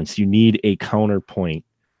balance. You need a counterpoint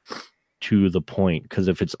to the point, because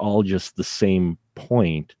if it's all just the same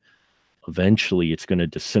point, eventually it's going to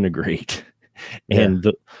disintegrate. Yeah.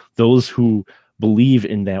 And those who believe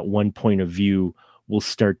in that one point of view will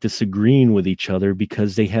start disagreeing with each other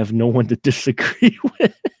because they have no one to disagree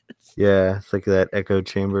with. Yeah, it's like that echo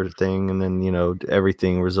chamber thing, and then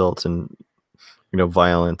everything results in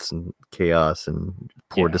violence and chaos and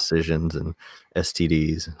poor decisions and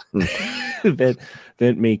STDs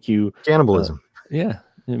that make you cannibalism.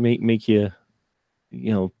 It make you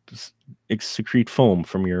secrete foam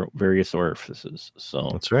from your various orifices. So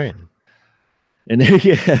that's right. And there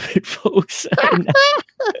you have it, folks.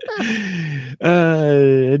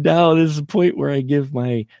 Now this is the point where I give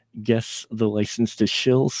my guests the license to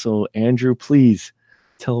shill. So Andrew, please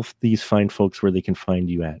tell these fine folks where they can find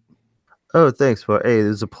you at. Oh, thanks. Well, hey, it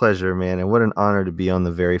was a pleasure, man. And what an honor to be on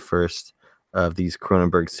the very first of these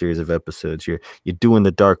Cronenberg series of episodes. You're doing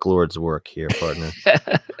the Dark Lord's work here, partner.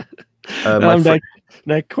 I'm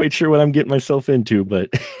not quite sure what I'm getting myself into, but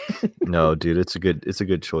no, dude, it's a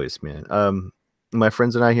good choice, man. My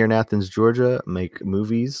friends and I here in Athens, Georgia, make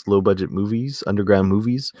movies, low budget movies, underground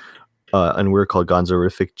movies. And we're called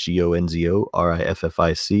Gonzorific,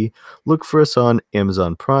 GONZORIFFIC. Look for us on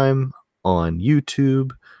Amazon Prime, on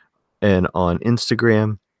YouTube, and on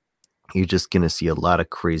Instagram. You're just gonna see a lot of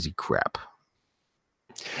crazy crap.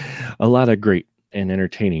 A lot of great and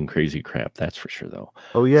entertaining crazy crap, that's for sure, though.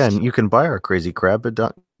 Oh yeah, and you can buy our crazy crap at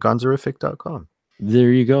gonzorific.com.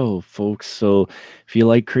 There you go, folks. So if you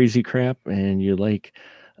like crazy crap and you like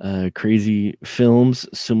crazy films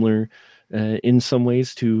similar in some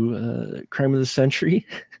ways to Crime of the Century,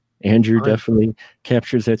 Andrew definitely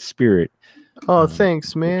captures that spirit. Oh,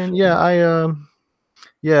 thanks, man. Yeah,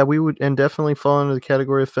 we would, and definitely fall into the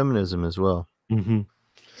category of feminism as well. Mm-hmm.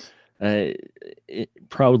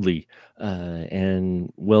 Proudly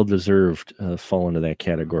and well-deserved fall into that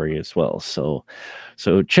category as well. So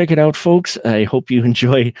check it out, folks. I hope you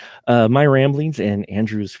enjoy my ramblings and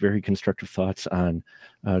Andrew's very constructive thoughts on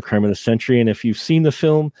Crime of the Century. And if you've seen the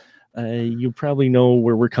film, you probably know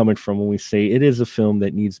where we're coming from when we say it is a film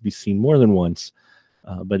that needs to be seen more than once.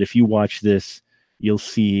 But if you watch this, you'll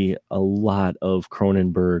see a lot of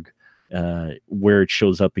Cronenberg where it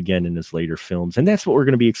shows up again in his later films. And that's what we're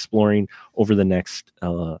going to be exploring over the next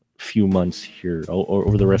few months here.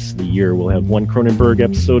 Over the rest of the year, we'll have one Cronenberg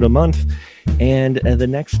episode a month. And the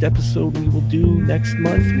next episode we will do next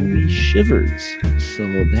month will be Shivers. So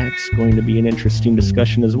that's going to be an interesting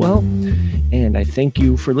discussion as well. And I thank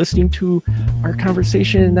you for listening to our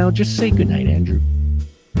conversation. And now just say goodnight, Andrew.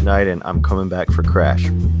 Good night, and I'm coming back for Crash.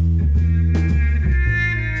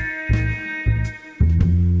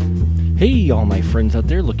 Hey, all my friends out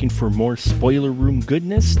there looking for more spoiler room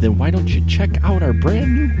goodness, then why don't you check out our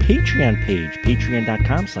brand new Patreon page,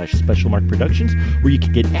 patreon.com/specialmarkproductions, where you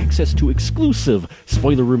can get access to exclusive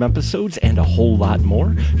spoiler room episodes and a whole lot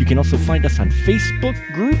more. You can also find us on Facebook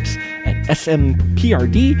groups at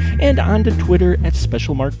SMPRD and on to Twitter at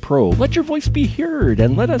SpecialMarkPro. Let your voice be heard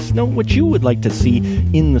and let us know what you would like to see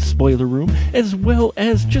in the spoiler room, as well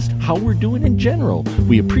as just how we're doing in general.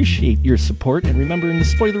 We appreciate your support, and remember, in the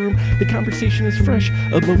spoiler room, the conversation is fresh,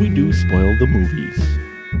 but we do spoil the movies.